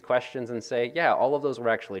look at these questions and say, yeah, all of those were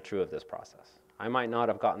actually true of this process. I might not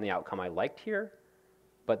have gotten the outcome I liked here,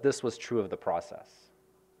 but this was true of the process.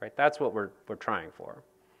 Right? That's what we're trying for.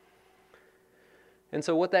 And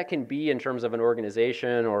so what that can be in terms of an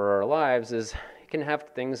organization or our lives is it can have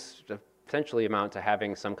things potentially amount to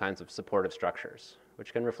having some kinds of supportive structures,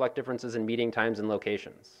 which can reflect differences in meeting times and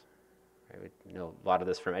locations. Right? We know a lot of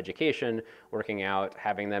this from education, working out,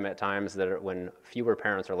 having them at times that are when fewer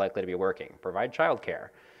parents are likely to be working. Provide childcare,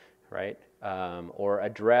 right? Or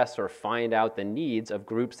address or find out the needs of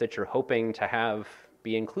groups that you're hoping to have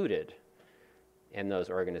be included in those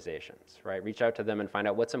organizations, right? Reach out to them and find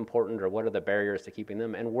out what's important or what are the barriers to keeping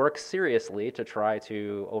them, and work seriously to try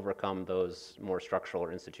to overcome those more structural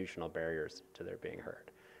or institutional barriers to their being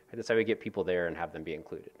heard. Right? That's how we get people there and have them be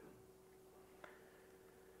included.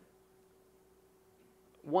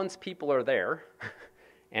 Once people are there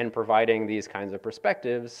and providing these kinds of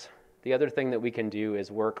perspectives, the other thing that we can do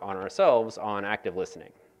is work on ourselves on active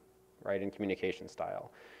listening, right, in communication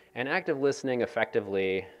style. And active listening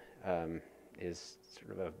effectively is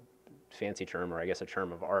sort of a fancy term, or I guess a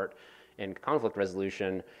term of art in conflict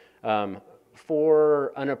resolution,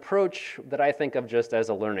 for an approach that I think of just as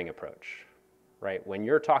a learning approach, right? When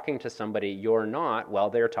you're talking to somebody, you're not,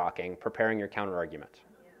 while they're talking, preparing your counterargument.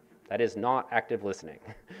 That is not active listening,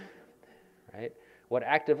 right? What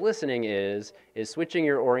active listening is switching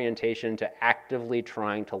your orientation to actively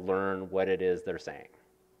trying to learn what it is they're saying,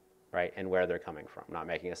 right, and where they're coming from. Not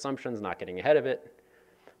making assumptions, not getting ahead of it,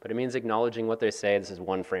 but it means acknowledging what they say. This is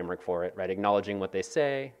one framework for it, right? Acknowledging what they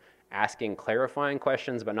say, asking clarifying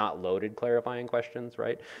questions, but not loaded clarifying questions,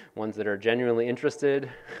 right? Ones that are genuinely interested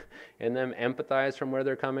in them, empathize from where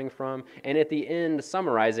they're coming from, and at the end,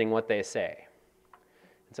 summarizing what they say.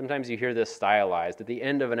 And sometimes you hear this stylized. At the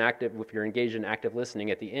end of if you're engaged in active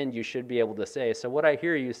listening, at the end you should be able to say, so what I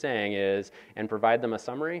hear you saying is, and provide them a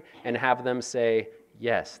summary, and have them say,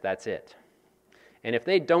 yes, that's it. And if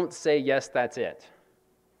they don't say, yes, that's it,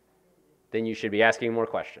 then you should be asking more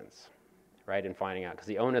questions, right, and finding out, because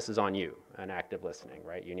the onus is on you in active listening,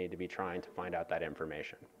 right? You need to be trying to find out that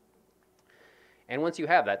information. And once you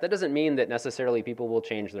have that doesn't mean that necessarily people will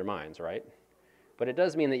change their minds, right? But it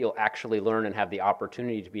does mean that you'll actually learn and have the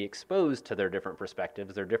opportunity to be exposed to their different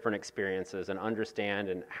perspectives, their different experiences, and understand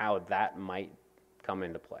and how that might come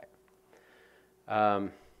into play. I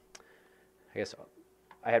guess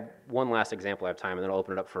I had one last example. I have time, and then I'll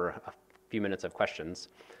open it up for a few minutes of questions.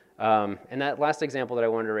 And that last example that I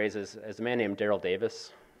wanted to raise is a man named Daryl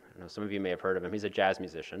Davis. I know some of you may have heard of him. He's a jazz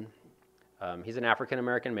musician. He's an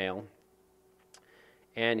African-American male,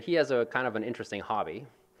 and he has a kind of an interesting hobby.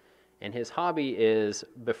 And his hobby is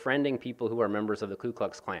befriending people who are members of the Ku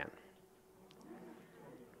Klux Klan.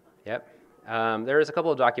 Yep. There's a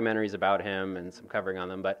couple of documentaries about him and some covering on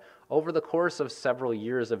them, but over the course of several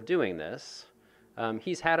years of doing this,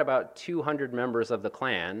 he's had about 200 members of the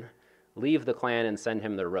Klan leave the Klan and send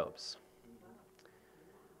him their robes.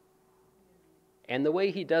 And the way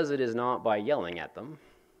he does it is not by yelling at them,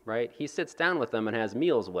 right? He sits down with them and has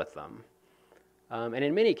meals with them. And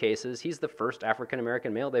in many cases, he's the first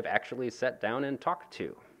African-American male they've actually sat down and talked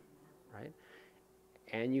to, right?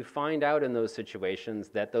 And you find out in those situations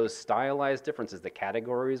that those stylized differences, the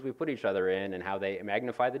categories we put each other in and how they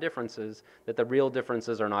magnify the differences, that the real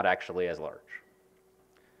differences are not actually as large,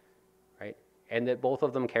 right? And that both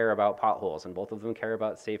of them care about potholes, and both of them care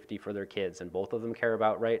about safety for their kids, and both of them care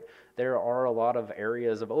about, right, there are a lot of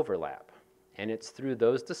areas of overlap. And it's through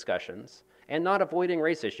those discussions, and not avoiding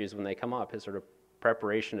race issues when they come up, his sort of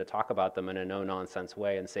preparation to talk about them in a no-nonsense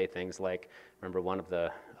way and say things like, remember one of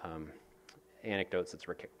the anecdotes that's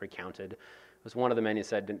recounted was one of the men he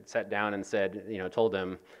sat down and said, told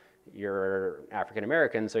him, you're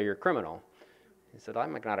African-American, so you're a criminal. He said,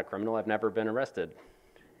 I'm not a criminal, I've never been arrested.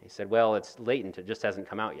 He said, well, it's latent, it just hasn't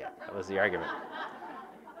come out yet. That was the argument.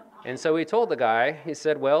 And so he told the guy, he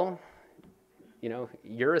said, well,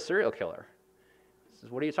 you're a serial killer. He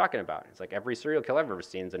says, what are you talking about? It's like, every serial killer I've ever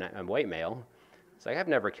seen is a white male. It's like, I've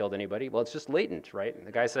never killed anybody. Well, it's just latent, right? And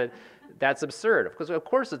the guy said, that's absurd. Because of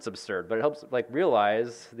course it's absurd, but it helps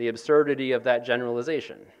realize the absurdity of that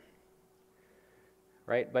generalization,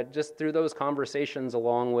 right? But just through those conversations,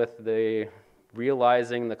 along with the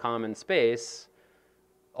realizing the common space,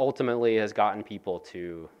 ultimately has gotten people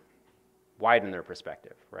to widen their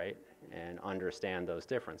perspective, right? And understand those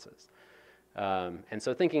differences. And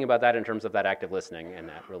so thinking about that in terms of that active listening and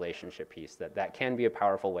that relationship piece, that can be a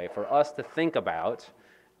powerful way for us to think about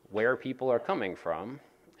where people are coming from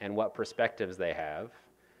and what perspectives they have,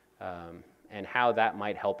 and how that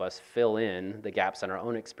might help us fill in the gaps in our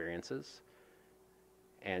own experiences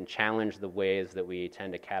and challenge the ways that we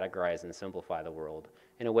tend to categorize and simplify the world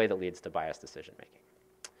in a way that leads to biased decision making.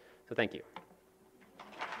 So thank you.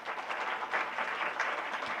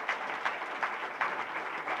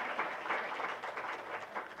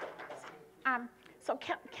 So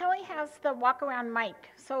Kelly has the walk-around mic.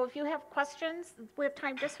 So if you have questions, we have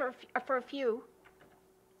time just for a few,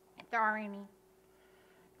 if there are any.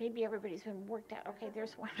 Maybe everybody's been worked out. Okay,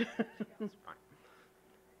 there's one.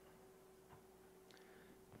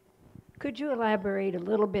 Could you elaborate a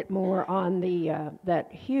little bit more on the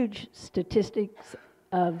that huge statistics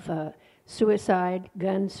of suicide,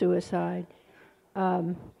 gun suicide,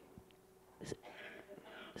 some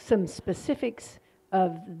specifics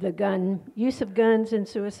of the use of guns in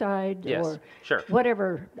suicide, Yes, or sure.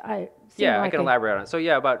 whatever? I can elaborate on it. So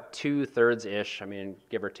yeah, about 2/3-ish, I mean,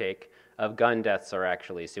 give or take, of gun deaths are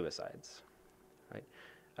actually suicides, right?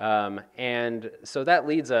 And so that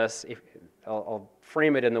leads us, I'll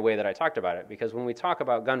frame it in the way that I talked about it, because when we talk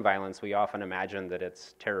about gun violence, we often imagine that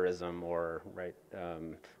it's terrorism or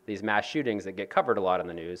these mass shootings that get covered a lot in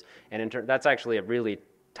the news, and that's actually a really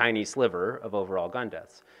tiny sliver of overall gun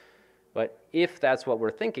deaths. But if that's what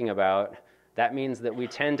we're thinking about, that means that we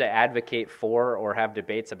tend to advocate for or have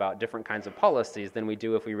debates about different kinds of policies than we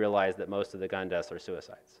do if we realize that most of the gun deaths are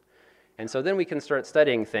suicides. And so then we can start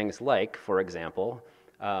studying things like, for example,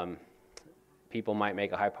 people might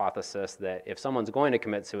make a hypothesis that if someone's going to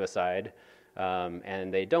commit suicide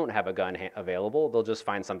and they don't have a gun available, they'll just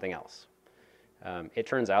find something else. It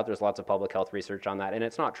turns out there's lots of public health research on that, and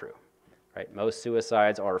it's not true. Right? Most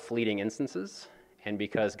suicides are fleeting instances, and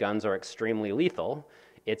because guns are extremely lethal,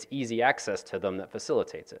 it's easy access to them that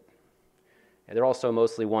facilitates it. And they're also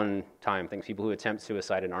mostly one-time things. People who attempt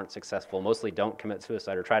suicide and aren't successful mostly don't commit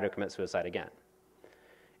suicide or try to commit suicide again.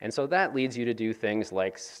 And so that leads you to do things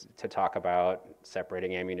like to talk about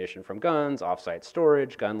separating ammunition from guns, off-site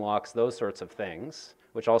storage, gun locks, those sorts of things,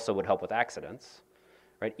 which also would help with accidents,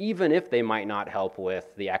 right? Even if they might not help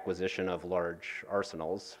with the acquisition of large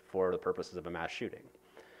arsenals for the purposes of a mass shooting.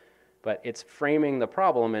 But it's framing the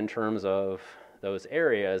problem in terms of those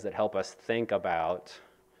areas that help us think about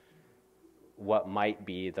what might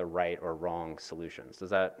be the right or wrong solutions.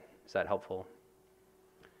 Is that helpful?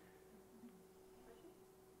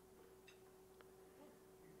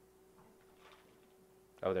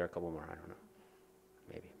 Oh, there are a couple more. I don't know.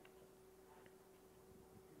 Maybe.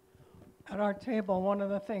 At our table, one of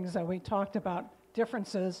the things that we talked about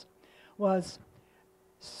differences was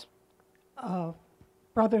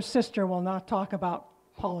brother, sister will not talk about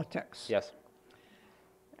politics. Yes.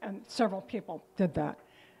 And several people did that.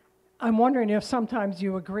 I'm wondering if sometimes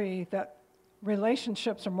you agree that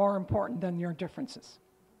relationships are more important than your differences.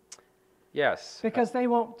 Yes. Because they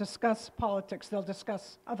won't discuss politics, they'll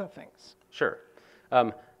discuss other things. Sure.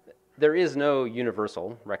 There is no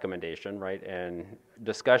universal recommendation, right? And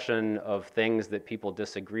discussion of things that people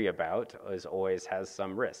disagree about always has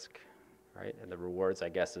some risk, right? And the rewards, I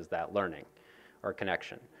guess, is that learning or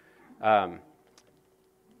connection.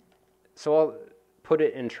 So I'll put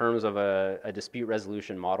it in terms of a dispute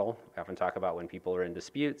resolution model. I often talk about when people are in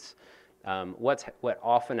disputes. What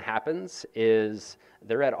often happens is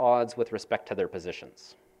they're at odds with respect to their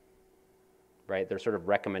positions, right? They're sort of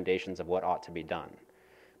recommendations of what ought to be done.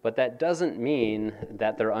 But that doesn't mean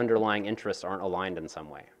that their underlying interests aren't aligned in some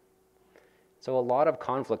way. So a lot of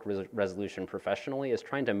conflict resolution professionally is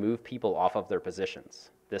trying to move people off of their positions.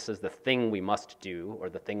 This is the thing we must do or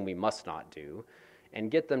the thing we must not do, and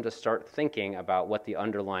get them to start thinking about what the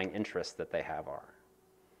underlying interests that they have are.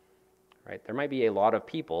 Right? There might be a lot of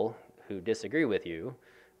people who disagree with you,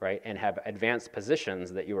 right, and have advanced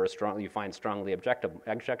positions that you find strongly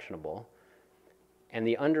objectionable. And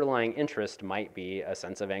the underlying interest might be a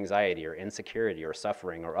sense of anxiety or insecurity or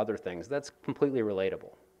suffering or other things. That's completely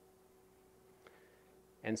relatable.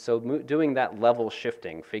 And so doing that level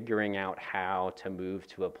shifting, figuring out how to move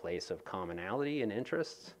to a place of commonality and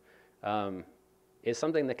interests is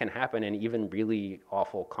something that can happen in even really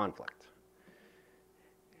awful conflict.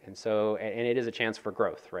 And so, and it is a chance for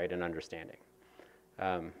growth, right, and understanding.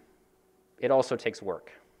 It also takes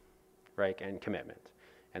work, right, and commitment.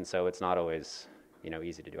 And so it's not always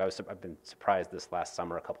easy to do. I've been surprised this last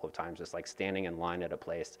summer a couple of times, just like standing in line at a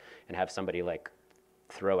place and have somebody like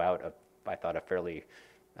throw out I thought a fairly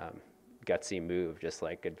gutsy move, just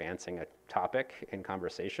like advancing a topic in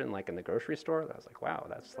conversation, like in the grocery store. I was like, wow,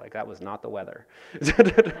 that was not the weather.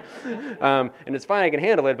 And it's fine, I can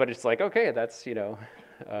handle it, but it's like, okay, that's,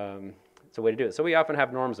 it's a way to do it. So we often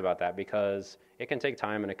have norms about that because it can take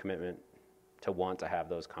time and a commitment to want to have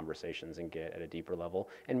those conversations and get at a deeper level,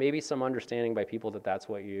 and maybe some understanding by people that that's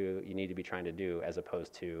what you need to be trying to do, as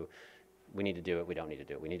opposed to we need to do it, we don't need to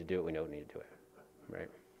do it, we need to do it, we don't need to do it, right?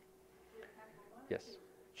 Yes.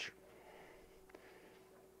 Sure.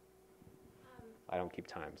 I don't keep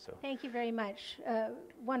time, so. Thank you very much.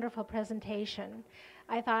 Wonderful presentation.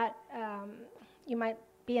 I thought you might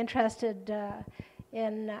be interested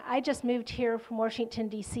I just moved here from Washington,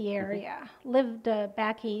 D.C. area. Lived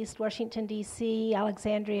back east, Washington, D.C.,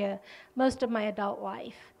 Alexandria, most of my adult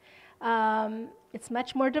life. It's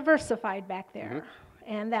much more diversified back there,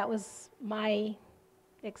 and that was my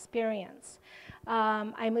experience.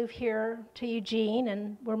 I moved here to Eugene,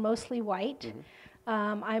 and we're mostly white.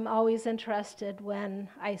 I'm always interested when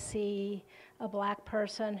I see a black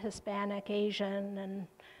person, Hispanic, Asian, and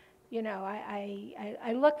you know,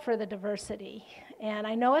 I look for the diversity, and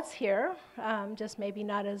I know it's here, just maybe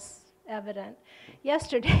not as evident.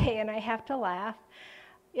 Yesterday, and I have to laugh,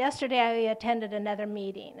 yesterday I attended another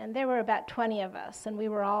meeting, and there were about 20 of us, and we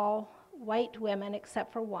were all white women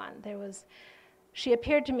except for one. She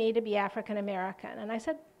appeared to me to be African American, and I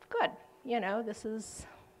said, good, you know, this is,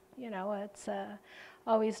 you know, it's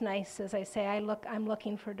always nice, as I say, I'm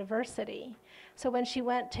looking for diversity. So when she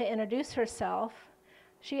went to introduce herself,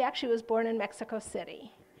 she actually was born in Mexico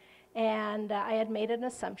City, and I had made an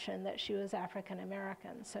assumption that she was African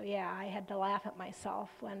American. So yeah, I had to laugh at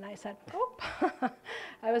myself when I said, oh,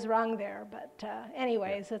 I was wrong there. But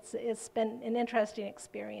anyways, it's been an interesting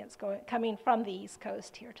experience coming from the East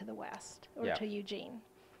Coast here to the West, or to Eugene.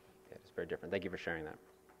 Yeah, it's very different. Thank you for sharing that.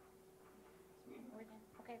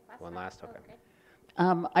 Okay, One last, okay.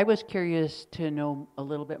 I was curious to know a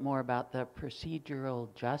little bit more about the procedural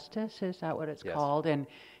justice. Is that what it's Yes. called? And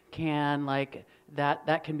can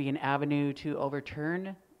that can be an avenue to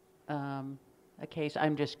overturn a case?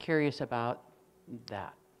 I'm just curious about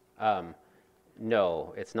that.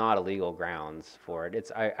 No, it's not a legal grounds for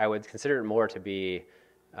it. I would consider it more to be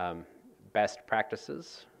best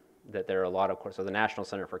practices, that there are a lot of courts. So the National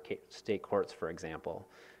Center for State Courts, for example,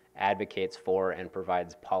 advocates for and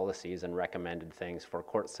provides policies and recommended things for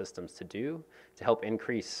court systems to do to help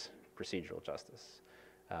increase procedural justice.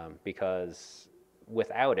 Because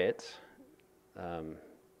without it,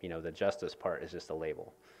 you know, the justice part is just a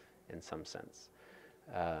label in some sense.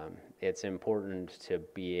 It's important to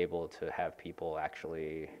be able to have people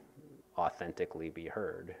actually authentically be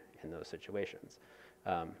heard in those situations.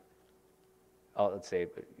 Let's say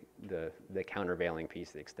the countervailing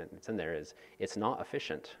piece, the extent it's in there, is it's not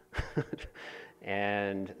efficient.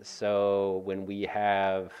 And so when we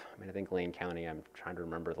have, I think Lane County, I'm trying to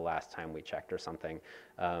remember the last time we checked or something.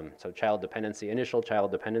 So initial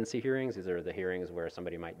child dependency hearings, these are the hearings where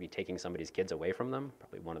somebody might be taking somebody's kids away from them,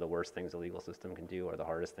 probably one of the worst things the legal system can do, or the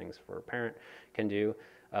hardest things for a parent can do.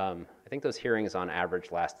 I think those hearings on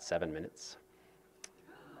average last 7 minutes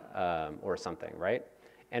or something, right?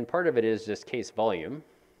 And part of it is just case volume,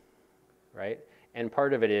 right? And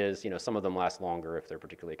part of it is, you know, some of them last longer if they're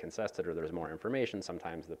particularly contested or there's more information.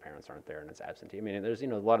 Sometimes the parents aren't there and it's absentee. I mean, there's, you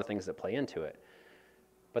know, a lot of things that play into it.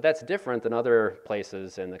 But that's different than other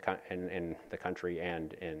places in the country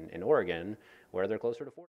and in Oregon where they're closer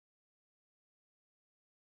to 40.